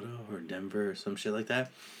Colorado or Denver or some shit like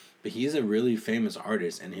that. But he's a really famous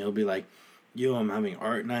artist, and he'll be like, yo, I'm having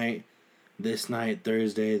art night this night,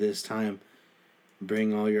 Thursday, this time.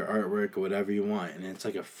 Bring all your artwork or whatever you want. And it's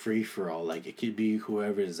like a free-for-all. Like, it could be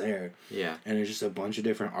whoever's there. Yeah. And it's just a bunch of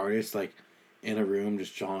different artists, like, in a room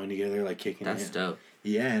just drawing together, like, kicking it. That's dope.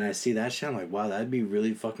 Yeah, and I see that shit, I'm like, wow, that'd be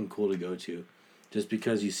really fucking cool to go to. Just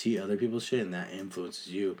because you see other people's shit and that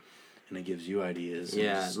influences you. And it gives you ideas.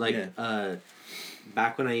 Yeah,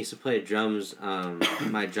 back when I used to play drums,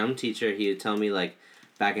 my drum teacher, he would tell me, like,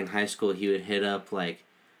 back in high school, he would hit up, like,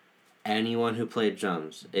 anyone who played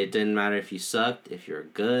drums. It didn't matter if you sucked, if you're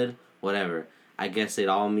good, whatever. I guess they'd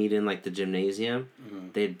all meet in, like, the gymnasium. Mm-hmm.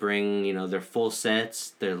 They'd bring, you know, their full sets,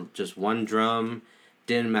 their just one drum.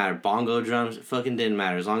 Didn't matter. Bongo drums, fucking didn't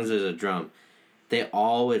matter. As long as there's a drum. They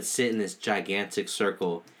all would sit in this gigantic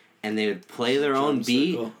circle, and they would play their own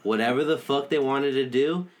beat, whatever the fuck they wanted to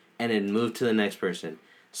do, and then move to the next person.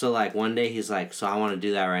 So, like, one day he's like, so I want to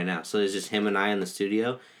do that right now. So it's just him and I in the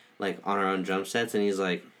studio, like, on our own drum sets, and he's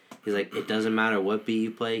like, it doesn't matter what beat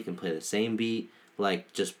you play, you can play the same beat,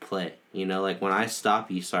 like, just play. You know, like, when I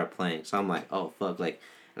stop, you start playing. So I'm like, oh, fuck, like,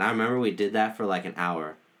 and I remember we did that for, like, an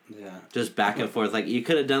hour. Yeah. Just back and forth. Like, you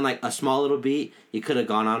could have done, like, a small little beat. You could have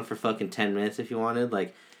gone on for fucking 10 minutes if you wanted.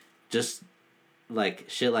 Like, just, like,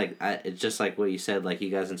 shit like... it's just like what you said. Like, you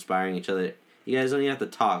guys inspiring each other. You guys don't even have to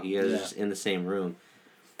talk. You guys are just in the same room.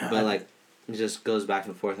 But, like, it just goes back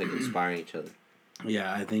and forth, like, inspiring each other.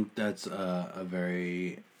 Yeah, I think that's a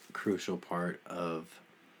very crucial part of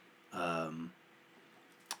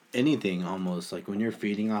anything, almost. Like, when you're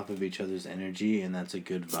feeding off of each other's energy, and that's a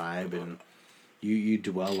good vibe, and... You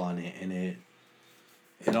dwell on it, and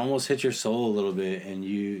it almost hits your soul a little bit, and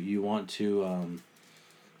you want to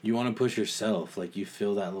push yourself. Like, you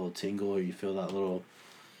feel that little tingle, or you feel that little,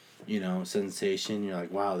 you know, sensation. You're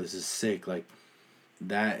like, wow, this is sick. Like,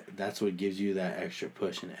 that's what gives you that extra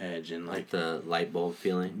push and edge, and like the light bulb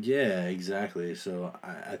feeling. Yeah, exactly. So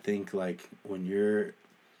I think, like, when you're,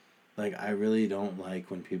 like, I really don't like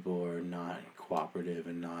when people are not cooperative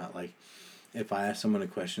and not, like, if I ask someone a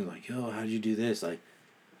question like, yo, how'd you do this? Like,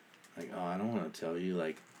 oh, I don't want to tell you.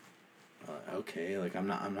 Like, okay, like, I'm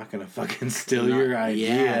not gonna fucking steal your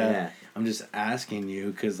idea. Yeah. I'm just asking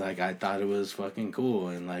you because, like, I thought it was fucking cool,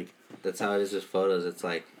 and, like, that's how it is with photos. It's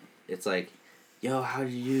like, yo, how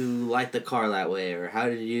did you light the car that way, or how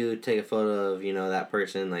did you take a photo of, you know, that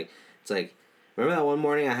person? Like, it's like, remember that one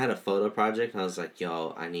morning I had a photo project and I was like,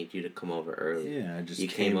 yo, I need you to come over early. Yeah, I just you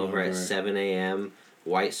came over at 7 a.m.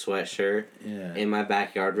 White sweatshirt. Yeah. In my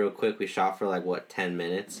backyard real quick. We shot for, like, what, 10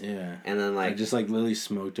 minutes? Yeah. And then, like... I just, like, literally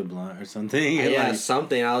smoked a blunt or something. Yeah, like,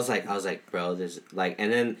 something. I was like, bro, this... Like,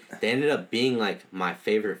 and then they ended up being, like, my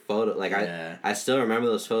favorite photo. Like, I still remember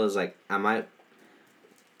those photos. Like, I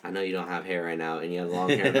know you don't have hair right now, and you had long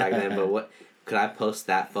hair back then, but what... Could I post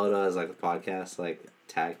that photo as, like, a podcast, like,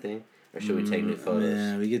 tag thing? Or should we take new photos?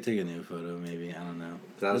 Yeah, we could take a new photo, maybe. I don't know.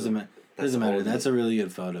 Doesn't matter. That's a really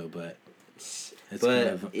good photo, but... It's but kind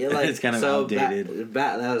of, yeah, like it's kind of so outdated.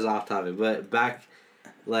 that was off topic, but back,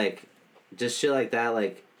 like, just shit like that.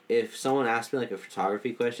 Like, if someone asked me like a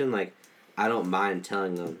photography question, like, I don't mind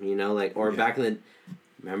telling them, you know, like, or back in the,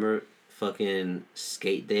 remember fucking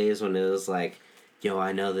skate days when it was like, yo,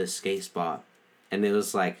 I know this skate spot, and it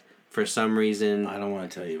was like, for some reason, I don't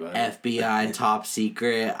want to tell you about FBI top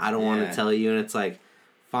secret. I don't want to tell you, and it's like,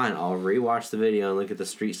 fine, I'll rewatch the video and look at the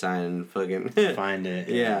street sign and fucking find it.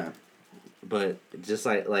 Yeah. But just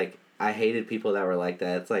like I hated people that were like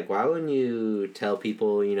that. It's like, why wouldn't you tell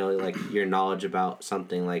people, you know, like your knowledge about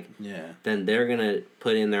something, like, then they're gonna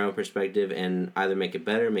put in their own perspective and either make it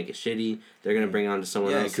better, make it shitty. They're gonna bring it on to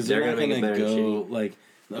someone else. Because they're gonna make it better go, and shitty. like,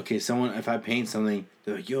 okay, someone, if I paint something,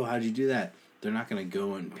 they're like, yo, how'd you do that? They're not gonna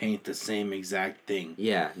go and paint the same exact thing.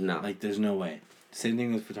 Yeah, no. Like, there's no way. Same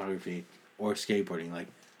thing with photography or skateboarding. Like,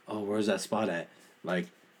 oh, where's that spot at? Like,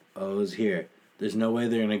 oh, it was here. There's no way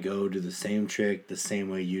they're gonna go do the same trick the same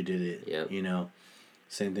way you did it. Yep. You know?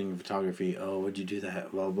 Same thing with photography. Oh, what'd you do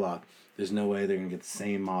that? Blah, blah. There's no way they're gonna get the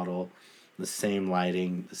same model, the same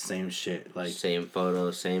lighting, the same shit. Like, same photo,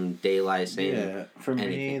 same daylight, same. Yeah, for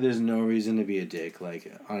me, there's no reason to be a dick.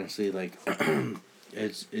 Like, honestly, like,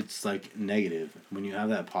 it's like negative. When you have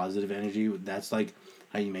that positive energy, that's like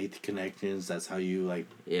how you make the connections. That's how you like.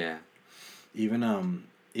 Yeah.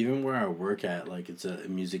 Even where I work at, like, it's a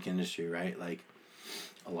music industry, right? Like,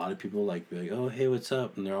 a lot of people like be like, oh, hey, what's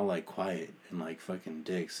up? And they're all like quiet and like fucking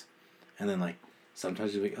dicks. And then like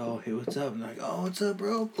sometimes you're like, oh, hey, what's up? And they're like, oh, what's up,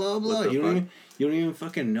 bro? Blah blah. You don't even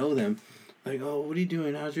fucking know them. Like, oh, what are you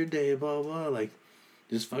doing? How's your day? Blah blah. Like,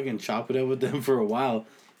 just fucking chop it up with them for a while.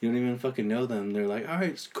 You don't even fucking know them. They're like, all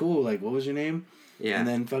right, it's cool. Like, what was your name? Yeah. And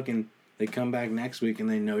then fucking they come back next week and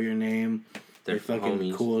they know your name. They're fucking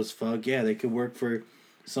homies. Cool as fuck. Yeah, they could work for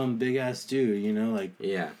some big ass dude. You know, like.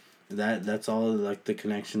 Yeah. That's all, like, the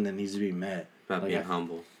connection that needs to be met. About like, being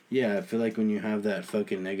humble. Yeah, I feel like when you have that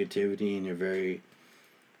fucking negativity and you're very...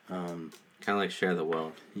 kind of like share the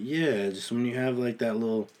world. Yeah, just when you have, like, that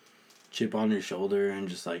little chip on your shoulder and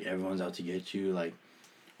just, like, everyone's out to get you, like...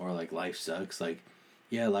 Or, like, life sucks. Like,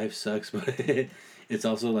 yeah, life sucks, but it's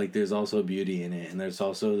also, like, there's also beauty in it. And there's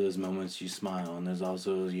also those moments you smile. And there's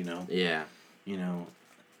also, you know... Yeah. You know...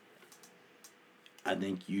 I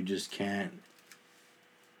think you just can't...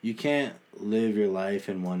 You can't live your life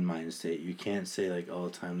in one mind state. You can't say, like, all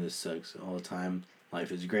the time this sucks, all the time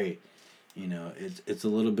life is great. You know, it's a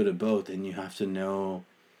little bit of both, and you have to know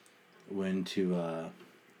when to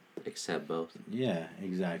accept both. Yeah,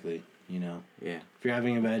 exactly. You know. Yeah. If you're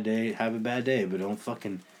having a bad day, have a bad day, but don't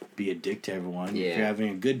fucking be a dick to everyone. Yeah. If you're having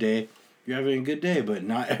a good day, you're having a good day, but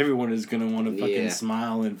not everyone is gonna want to fucking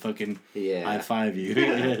smile and fucking high five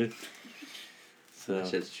you. So that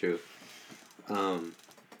shit's true.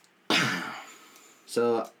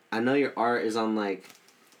 So I know your art is on like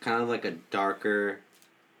kind of like a darker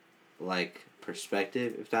like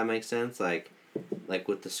perspective, if that makes sense, like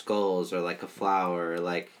with the skulls or like a flower, or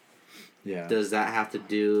like does that have to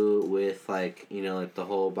do with like, you know, like the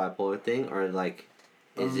whole bipolar thing, or like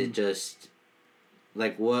is it just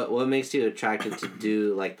like what makes you attracted to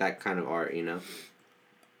do like that kind of art, you know?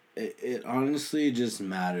 It honestly just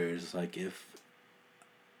matters, like, if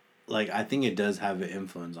like I think it does have an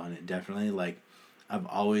influence on it, definitely. Like, I've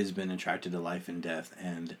always been attracted to life and death,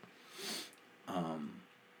 and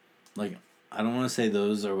like, I don't want to say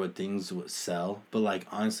those are what things would sell, but like,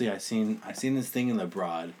 honestly, I seen this thing in the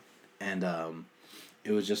Broad, and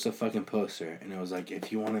it was just a fucking poster, and it was like,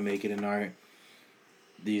 if you want to make it in art,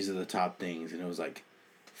 these are the top things, and it was like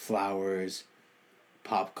flowers,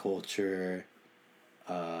 pop culture,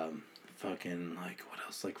 fucking, like, what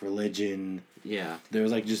else, like religion. Yeah. There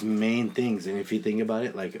was like just main things, and if you think about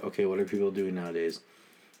it, like, okay, what are people doing nowadays?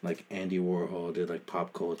 Like, Andy Warhol did like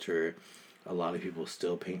pop culture. A lot of people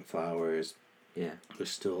still paint flowers. Yeah. There's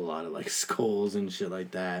still a lot of like skulls and shit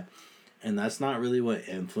like that. And that's not really what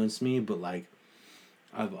influenced me, but like,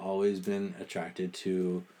 I've always been attracted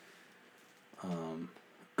to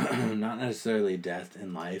not necessarily death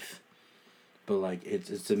in life, but like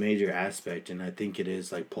it's a major aspect, and I think it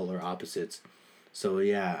is like polar opposites. So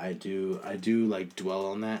yeah, I do like dwell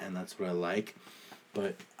on that, and that's what I like.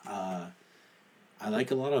 But I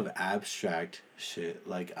like a lot of abstract shit.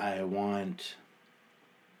 Like,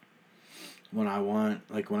 when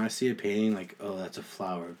I see a painting, like, oh, that's a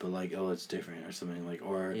flower, but like, oh, it's different, or something, like,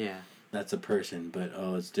 or that's a person, but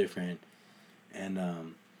oh, it's different.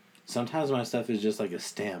 And sometimes my stuff is just like a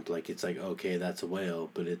stamp, like, it's like, okay, that's a whale,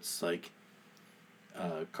 but it's like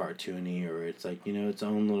cartoony, or it's like, you know, its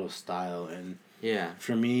own little style. And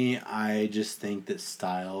for me, I just think that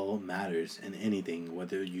style matters in anything,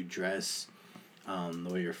 whether you dress the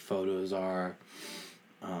way your photos are,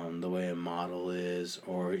 the way a model is,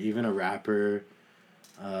 or even a rapper,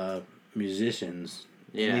 musicians,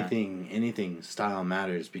 Yeah. anything, style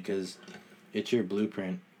matters because it's your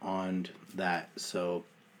blueprint on that. So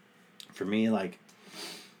for me, like,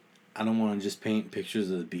 I don't want to just paint pictures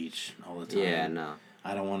of the beach all the time. Yeah, no.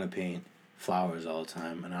 I don't want to paint flowers all the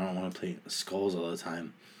time, and I don't want to paint skulls all the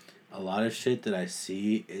time. A lot of shit that I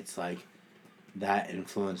see, it's like that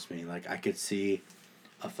influenced me. Like, I could see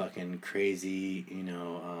a fucking crazy,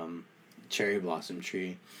 cherry blossom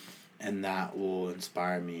tree, and that will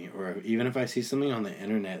inspire me. Or even if I see something on the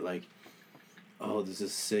internet, like, oh, this is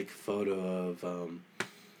a sick photo of,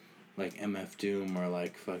 like, MF Doom or,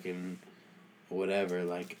 like, fucking whatever,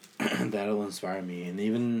 like, that'll inspire me. And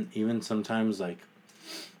even sometimes, like,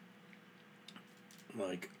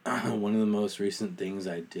 one of the most recent things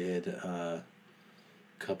I did,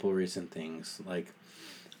 couple recent things, like,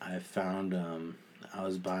 I found, I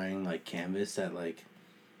was buying, like, canvas at, like,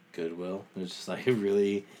 Goodwill. It was just, like,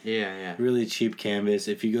 really cheap canvas.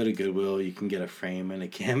 If you go to Goodwill, you can get a frame and a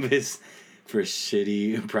canvas for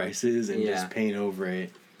shitty prices and just paint over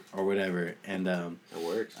it or whatever. And, it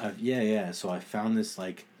works. So I found this,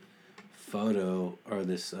 like, photo or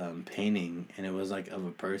this, painting, and it was, like, of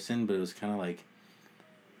a person, but it was kind of, like,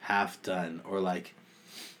 half done, or, like,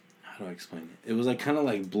 how do I explain it? It was, like, kind of,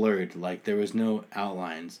 like, blurred. Like, there was no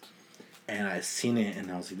outlines. And I seen it,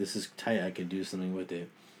 and I was like, this is tight. I could do something with it.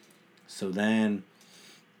 So then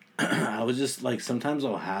I was just, like, sometimes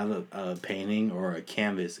I'll have a painting or a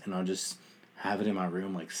canvas, and I'll just have it in my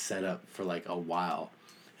room, like, set up for, like, a while.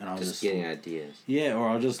 And I'll just getting ideas. Yeah, or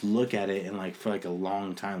I'll just look at it and, like, for, like, a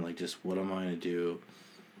long time, like, just what am I going to do?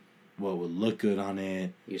 What would look good on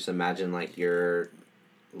it? You just imagine, like, your,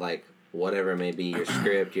 like, whatever may be your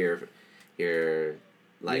script, your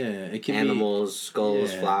like, it can animals,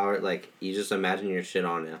 skulls, flower, like, you just imagine your shit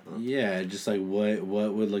on it. Huh? Yeah, just, like, what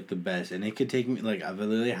would look the best. And it could take me, like, I've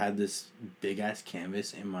literally had this big-ass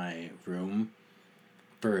canvas in my room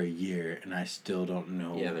for a year, and I still don't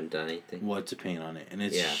know... You haven't done anything? ...what to paint on it. And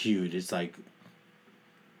it's huge. It's, like...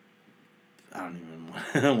 I don't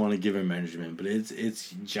even want to give a measurement, but it's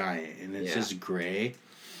giant, and it's just gray,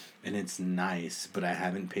 and it's nice, but I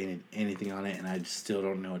haven't painted anything on it, and I still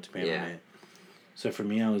don't know what to paint on it. So for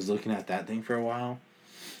me, I was looking at that thing for a while,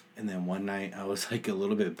 and then one night I was, like, a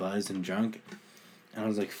little bit buzzed and drunk, and I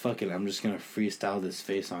was like, fuck it, I'm just gonna freestyle this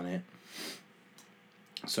face on it.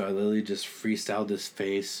 So I literally just freestyled this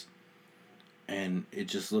face, and it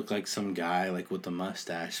just looked like some guy, like, with a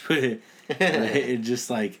mustache, but it just,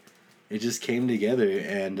 like, it just came together,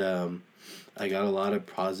 and I got a lot of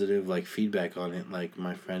positive, like, feedback on it. Like,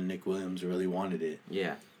 my friend Nick Williams really wanted it.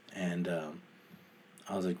 Yeah. And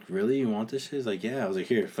I was like, really? You want this shit? He's like, yeah. I was like,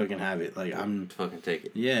 here, fucking have it. Like, I'm... Fucking take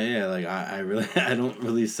it. Yeah. Like, I really... I don't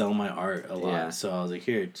really sell my art a lot. Yeah. So I was like,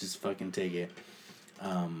 here, just fucking take it.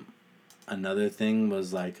 Another thing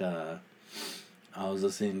was, like, I was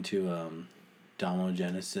listening to Domo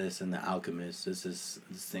Genesis and The Alchemist. This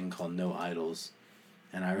thing called No Idols.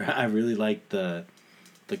 And I really like the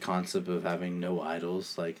concept of having no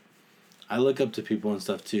idols. Like, I look up to people and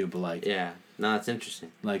stuff too, but, like... Yeah. No, it's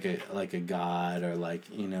interesting. Like a god, or, like,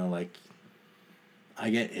 like,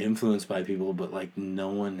 I get influenced by people, but, like, no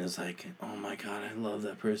one is like, oh my god, I love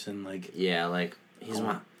that person. Like, yeah, like, he's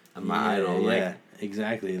my idol. Like, yeah,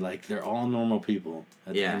 exactly. Like, they're all normal people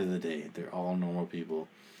at the end of the day. They're all normal people.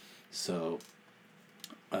 So,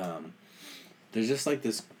 there's just, like,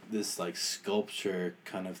 this like, sculpture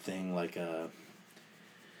kind of thing, like a...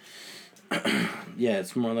 yeah,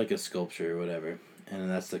 it's more like a sculpture or whatever. And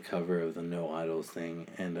that's the cover of the No Idols thing.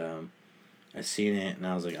 And I seen it, and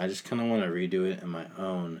I was like, I just kind of want to redo it in my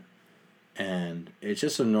own. And it's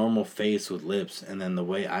just a normal face with lips. And then the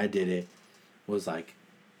way I did it was, like,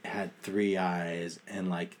 it had 3 eyes and,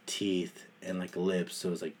 like, teeth and, like, lips. So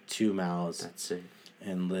it was, like, 2 mouths. That's it.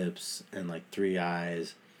 And lips and, like, 3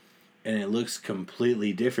 eyes. And it looks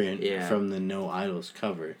completely different from the No Idols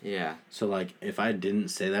cover. Yeah. So, like, if I didn't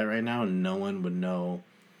say that right now, no one would know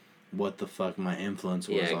what the fuck my influence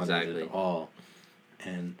was on it at all.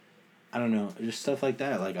 And I don't know, just stuff like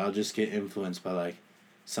that. Like, I'll just get influenced by, like,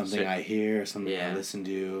 something I hear, something I listen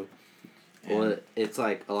to. Well, it's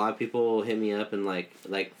like a lot of people hit me up and, like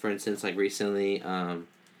for instance, like, recently,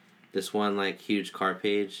 this one, like, huge car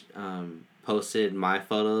page posted my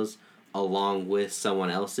photos along with someone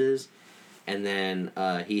else's, and then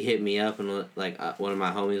he hit me up, and, like, one of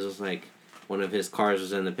my homies was like, one of his cars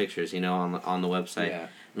was in the pictures, on the website. Yeah.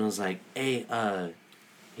 And I was like, hey,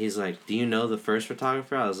 he's like, do you know the first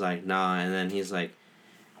photographer? I was like, nah. And then he's like,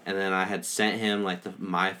 and then I had sent him, like,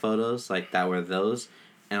 my photos, like, that were those.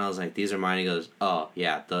 And I was like, these are mine. He goes, oh,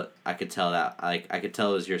 yeah, I could tell that. Like, I could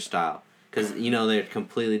tell it was your style. Because, you know, they're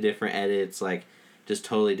completely different edits, like, just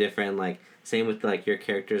totally different. Like, same with, like, your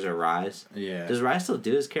characters or Rise. Yeah. Does Rise still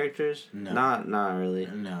do his characters? No. Not really.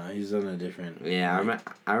 No, he's on a different... Yeah, like,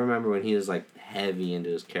 I remember when he was, like, heavy into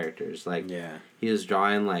his characters. Like, yeah. he was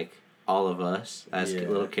drawing, like, all of us as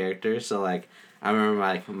little characters. So, like, I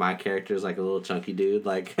remember, my character was, like, a little chunky dude.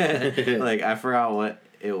 Like, like, I forgot what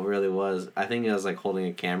it really was. I think it was, like, holding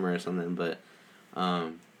a camera or something, but,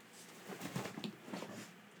 damn,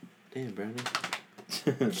 Brandon.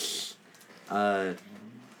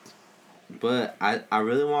 But I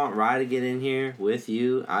really want Rye to get in here with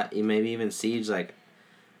you. Maybe even Siege, like,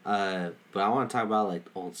 but I want to talk about, like,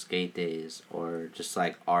 old skate days or just,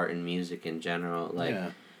 like, art and music in general. Like,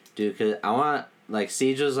 dude, because I want, like,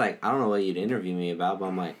 Siege was like, I don't know what you'd interview me about, but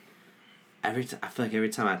I'm like, I feel like every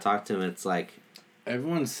time I talk to him, it's like...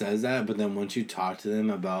 Everyone says that, but then once you talk to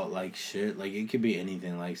them about, like, shit, like, it could be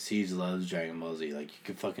anything. Like, Siege loves Dragon Ball Z. Like, you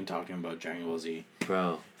could fucking talk to him about Dragon Ball Z.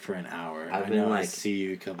 Bro. For an hour. I see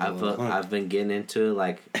you a couple I've been getting into it,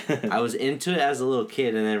 like, I was into it as a little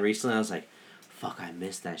kid, and then recently I was like, fuck, I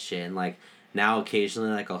missed that shit. And, like, now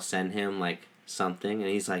occasionally, like, I'll send him, like, something,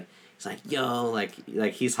 and he's like, yo,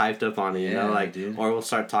 like he's hyped up on it, you know? Like, dude. Or we'll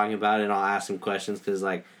start talking about it, and I'll ask him questions, because,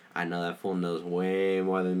 like, I know that fool knows way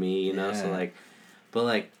more than me, you know? So, like... But,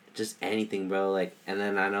 like, just anything, bro. Like, and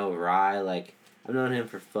then I know Rye, like, I've known him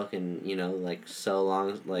for fucking, you know, like, so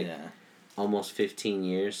long, like, almost 15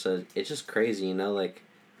 years. So it's just crazy, you know? Like,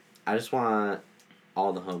 I just want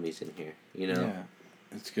all the homies in here, you know? Yeah.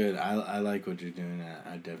 It's good. I like what you're doing.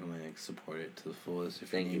 I definitely, like, support it to the fullest.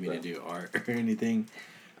 If you need me to do art or anything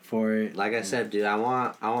for it. Like I said, dude, I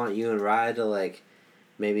want you and Rye to, like,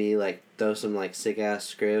 maybe, like, throw some, like, sick-ass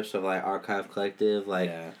scripts of, like, Archive Collective, like...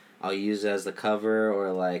 Yeah. I'll use it as the cover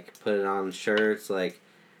or, like, put it on shirts, like,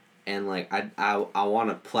 and, like, I want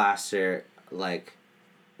to plaster, like,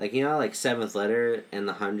 you know, like, Seventh Letter and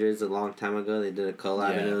the Hundreds a long time ago, they did a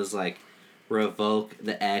collab, and it was, like, Revoke,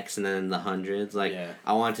 the X, and then the Hundreds, like,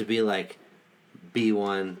 I want it to be, like,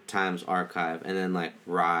 B1 times Archive, and then, like,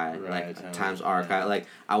 Rye, like, times Archive, like,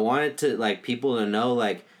 I want it to, like, people to know,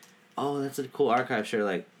 like, oh, that's a cool Archive shirt,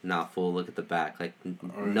 like, nah, fool, look at the back, like,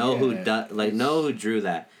 know who drew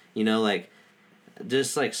that. You know, like,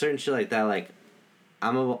 just, like, certain shit like that, like,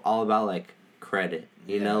 I'm all about, like, credit,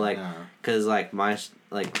 you know, like, because, like, my,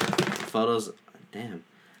 like, photos,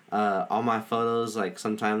 all my photos, like,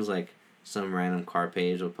 sometimes, like, some random car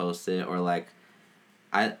page will post it, or, like,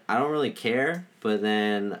 I don't really care, but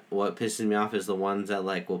then what pisses me off is the ones that,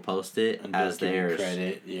 like, will post it and as theirs.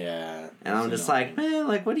 Credit, yeah. And I'm just like, man,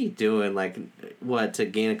 like, what are you doing? Like, what, to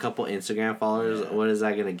gain a couple Instagram followers? What is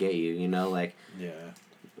that gonna get you, you know, like... Yeah.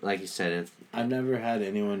 Like you said, I've never had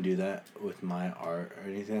anyone do that with my art or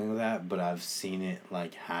anything like that, but I've seen it,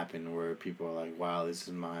 like, happen where people are like, wow, this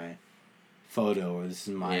is my photo or this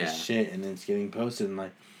is my shit, and it's getting posted, and,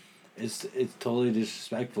 like, it's totally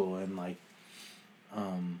disrespectful, and, like,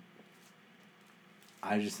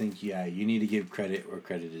 I just think, you need to give credit where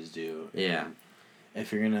credit is due. Yeah. And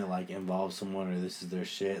if you're gonna, like, involve someone or this is their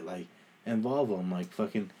shit, like, involve them. Like,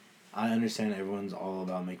 fucking, I understand everyone's all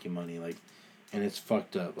about making money, like, and it's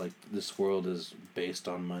fucked up. Like, this world is based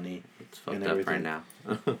on money. It's fucked up right now.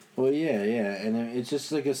 Well, yeah, and it's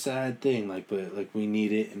just, like, a sad thing, like, but, like, we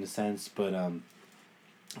need it in a sense, but, at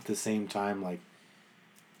the same time, like,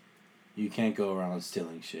 you can't go around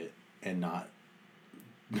stealing shit and not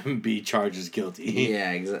be charged as guilty.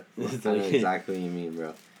 Yeah, exactly. I know exactly what you mean,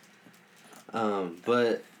 bro.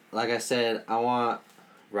 But, like I said, I want...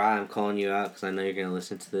 Rye, I'm calling you out, because I know you're going to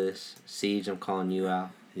listen to this. Siege, I'm calling you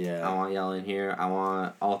out. Yeah. I want y'all in here. I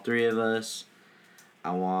want all three of us.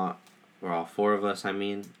 Or all four of us, I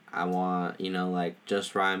mean. I want, you know, like,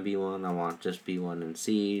 just Ryan B1. I want just B1 and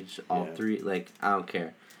Siege. All three. Like, I don't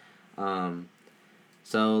care.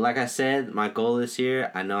 So, like I said, my goal this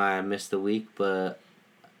year, I know I missed a week, but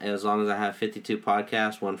as long as I have 52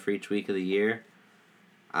 podcasts, one for each week of the year,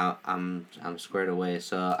 I'm squared away.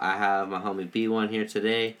 So, I have my homie B1 here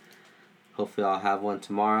today. Hopefully I'll have one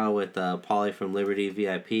tomorrow with Paulie from Liberty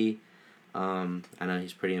VIP. I know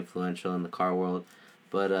he's pretty influential in the car world.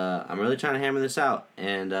 But I'm really trying to hammer this out.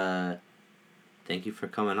 And thank you for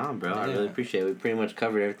coming on, bro. I really appreciate it. We pretty much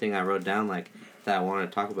covered everything I wrote down, like, that I wanted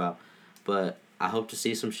to talk about. But I hope to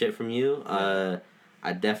see some shit from you. I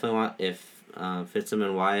definitely want, if Fitzham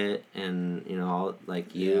and Wyatt and, you know, all,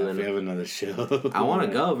 like, you. If we have another show. I want to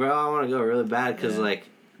go, bro. I want to go really bad because, like,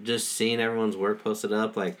 just seeing everyone's work posted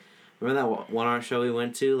up, like, remember that one art show we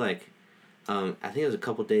went to? Like, I think it was a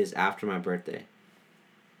couple days after my birthday.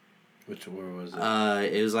 Where was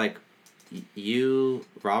it? It was like you,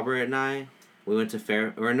 Robert, and I, we went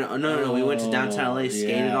to we went to downtown LA,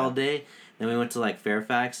 skated all day. Then we went to like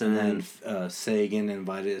Fairfax, and then Sagan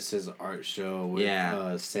invited us to his art show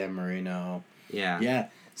with San Marino. Yeah. Yeah.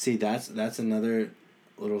 See, that's another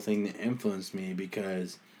little thing that influenced me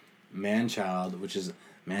because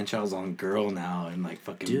Manchild's on Girl now and like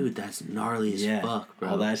fucking. Dude, that's gnarly as fuck, bro.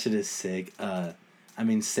 All that shit is sick. I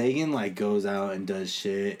mean, Sagan like goes out and does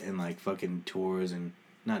shit and like fucking tours and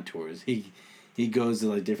not tours. He goes to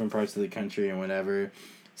like different parts of the country and whatever.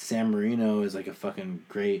 San Marino is like a fucking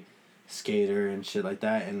great skater and shit like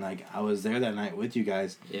that. And like I was there that night with you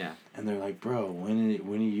guys. Yeah. And they're like, bro, when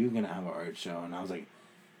are you gonna have an art show? And I was like,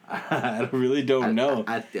 I really don't know.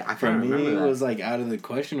 I For me, remember that. It was like out of the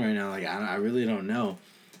question right now. Like I really don't know.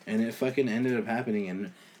 And it fucking ended up happening.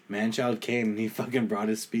 And Manchild came and he fucking brought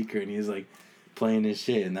his speaker and he was like playing his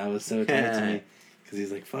shit. And that was so tight to me. Because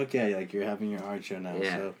he's like, fuck yeah, like you're having your art show now.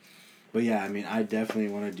 Yeah. So, but yeah, I mean, I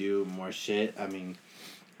definitely want to do more shit. I mean,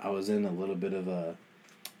 I was in a little bit of a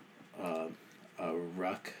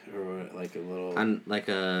ruck or like a little.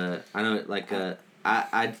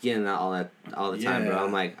 I get in that all the time, bro.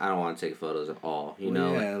 I'm like, I don't want to take photos at all, you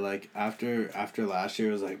know. Yeah, like after last year,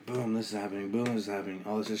 it was like, boom, this is happening, boom, this is happening,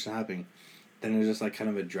 all this is happening. Then it was just like kind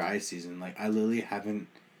of a dry season. Like I literally haven't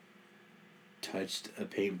touched a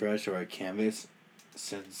paintbrush or a canvas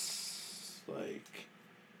since like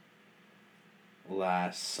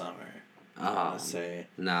last summer. I would say.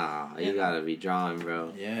 Nah, you gotta be drawing,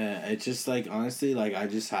 bro. Yeah, it's just like honestly, like I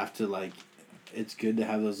just have to like. It's good to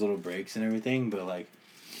have those little breaks and everything, but like,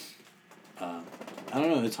 I don't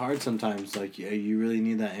know. It's hard sometimes. Like you really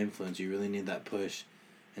need that influence. You really need that push,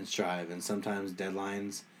 and strive. And sometimes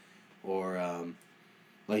deadlines, or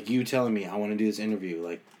like you telling me I want to do this interview,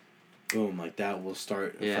 like, boom, like that will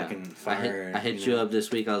start a fucking fire. I hit you up this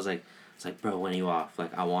week. I was like, bro, when are you off?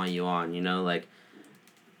 Like, I want you on. You know, like,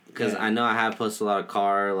 because I know I have posted a lot of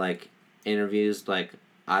car like interviews, like.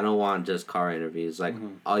 I don't want just car interviews. Like,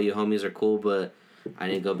 all you homies are cool, but I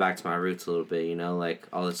need to go back to my roots a little bit, you know? Like,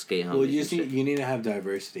 all the skate homies. Well, you need to have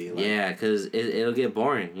diversity. Like, yeah, because it'll get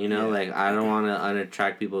boring, you know? Yeah. Like, I don't want to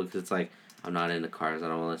unattract people because it's like, I'm not into cars. I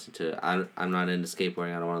don't want to listen to it. I'm not into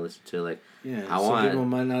skateboarding. I don't want to listen to it. Like, some people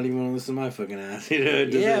might not even want to listen to my fucking ass. You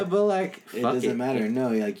know? But, like, it doesn't matter. No,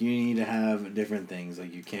 like, you need to have different things.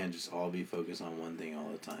 Like, you can't just all be focused on one thing all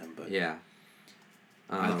the time. But yeah.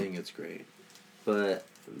 I think it's great. But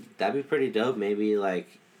that'd be pretty dope. Maybe,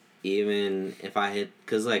 like, even if I hit...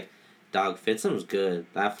 Because, like, Dog Fitsum's good.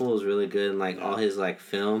 That fool is really good. And, like, all his, like,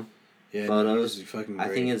 film photos. He's fucking great.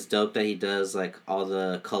 I think it's dope that he does, like, all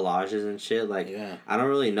the collages and shit. Like, I don't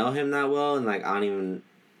really know him that well. And, like, I don't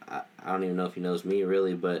even know if he knows me,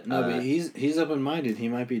 really. But but he's open-minded. He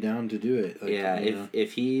might be down to do it. Like,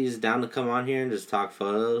 if he's down to come on here and just talk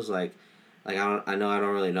photos, like I know I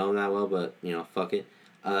don't really know him that well, but, you know, fuck it.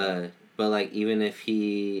 But, like, even if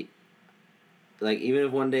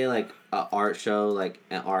one day, like, an art show, like,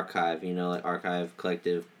 an archive, you know, like, archive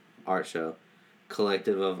collective art show,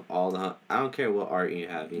 collective of all the... I don't care what art you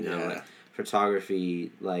have, you know, like,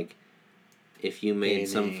 photography, like, if you made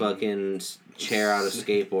some fucking chair out of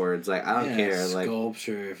skateboards, like, I don't care, like...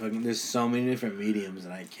 Sculpture, fucking... There's so many different mediums,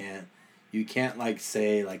 and you can't, like,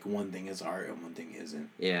 say, like, one thing is art and one thing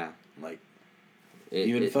isn't. Yeah. Like...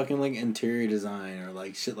 fucking, like, interior design or,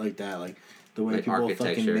 like, shit like that. Like, the way like people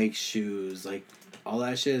fucking make shoes. Like, all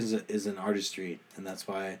that shit is an artistry. And that's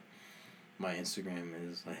why my Instagram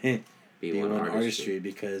is, like, B1 Artistry.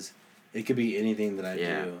 Because it could be anything that I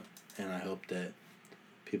do. And I hope that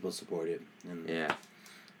people support it. And yeah.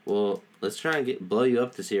 Well, let's try and blow you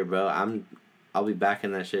up this year, bro. I'll be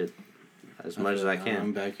backing that shit as much as I can.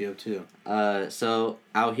 I'm back you up, too. So,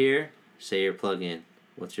 out here, say your plug-in.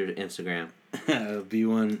 What's your Instagram?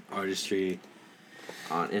 B1 Artistry.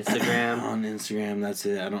 On Instagram? On Instagram, that's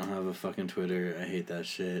it. I don't have a fucking Twitter. I hate that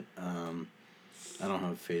shit. I don't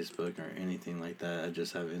have Facebook or anything like that. I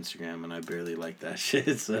just have Instagram, and I barely like that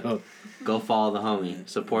shit, so... Go follow the homie.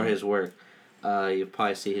 Support his work. You'll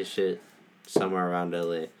probably see his shit somewhere around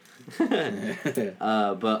LA.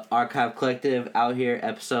 But Archive Collective out here,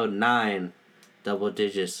 episode 9. Double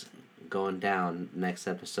digits going down next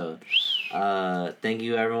episode. Thank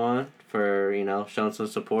you, everyone, for, you know, showing some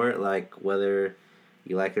support, like, whether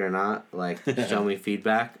you like it or not, like, show me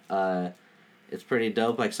feedback. It's pretty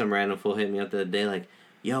dope. Like, some random fool hit me up the other day, like,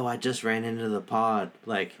 yo, I just ran into the pod,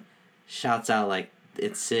 like, shouts out, like,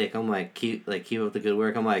 it's sick. I'm like, keep up the good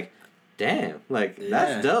work. I'm like, damn, like,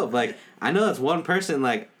 that's dope. Like, I know that's one person,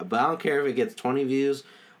 like, but I don't care if it gets 20 views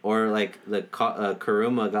or, like, the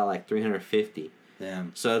Karuma got, like, 350.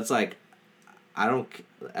 Damn. So it's like, I don't.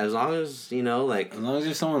 As long as you know, like as long as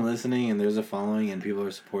there's someone listening and there's a following and people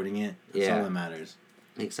are supporting it, that's all that matters.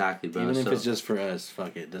 Exactly, bro. Even if it's just for us,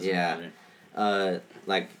 fuck it, doesn't matter.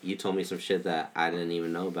 Like you told me some shit that I didn't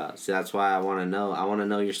even know about. So that's why I want to know. I want to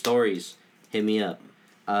know your stories. Hit me up.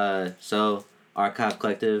 So Archive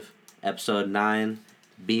Collective, episode 9,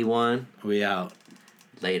 B1. We out.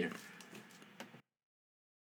 Later.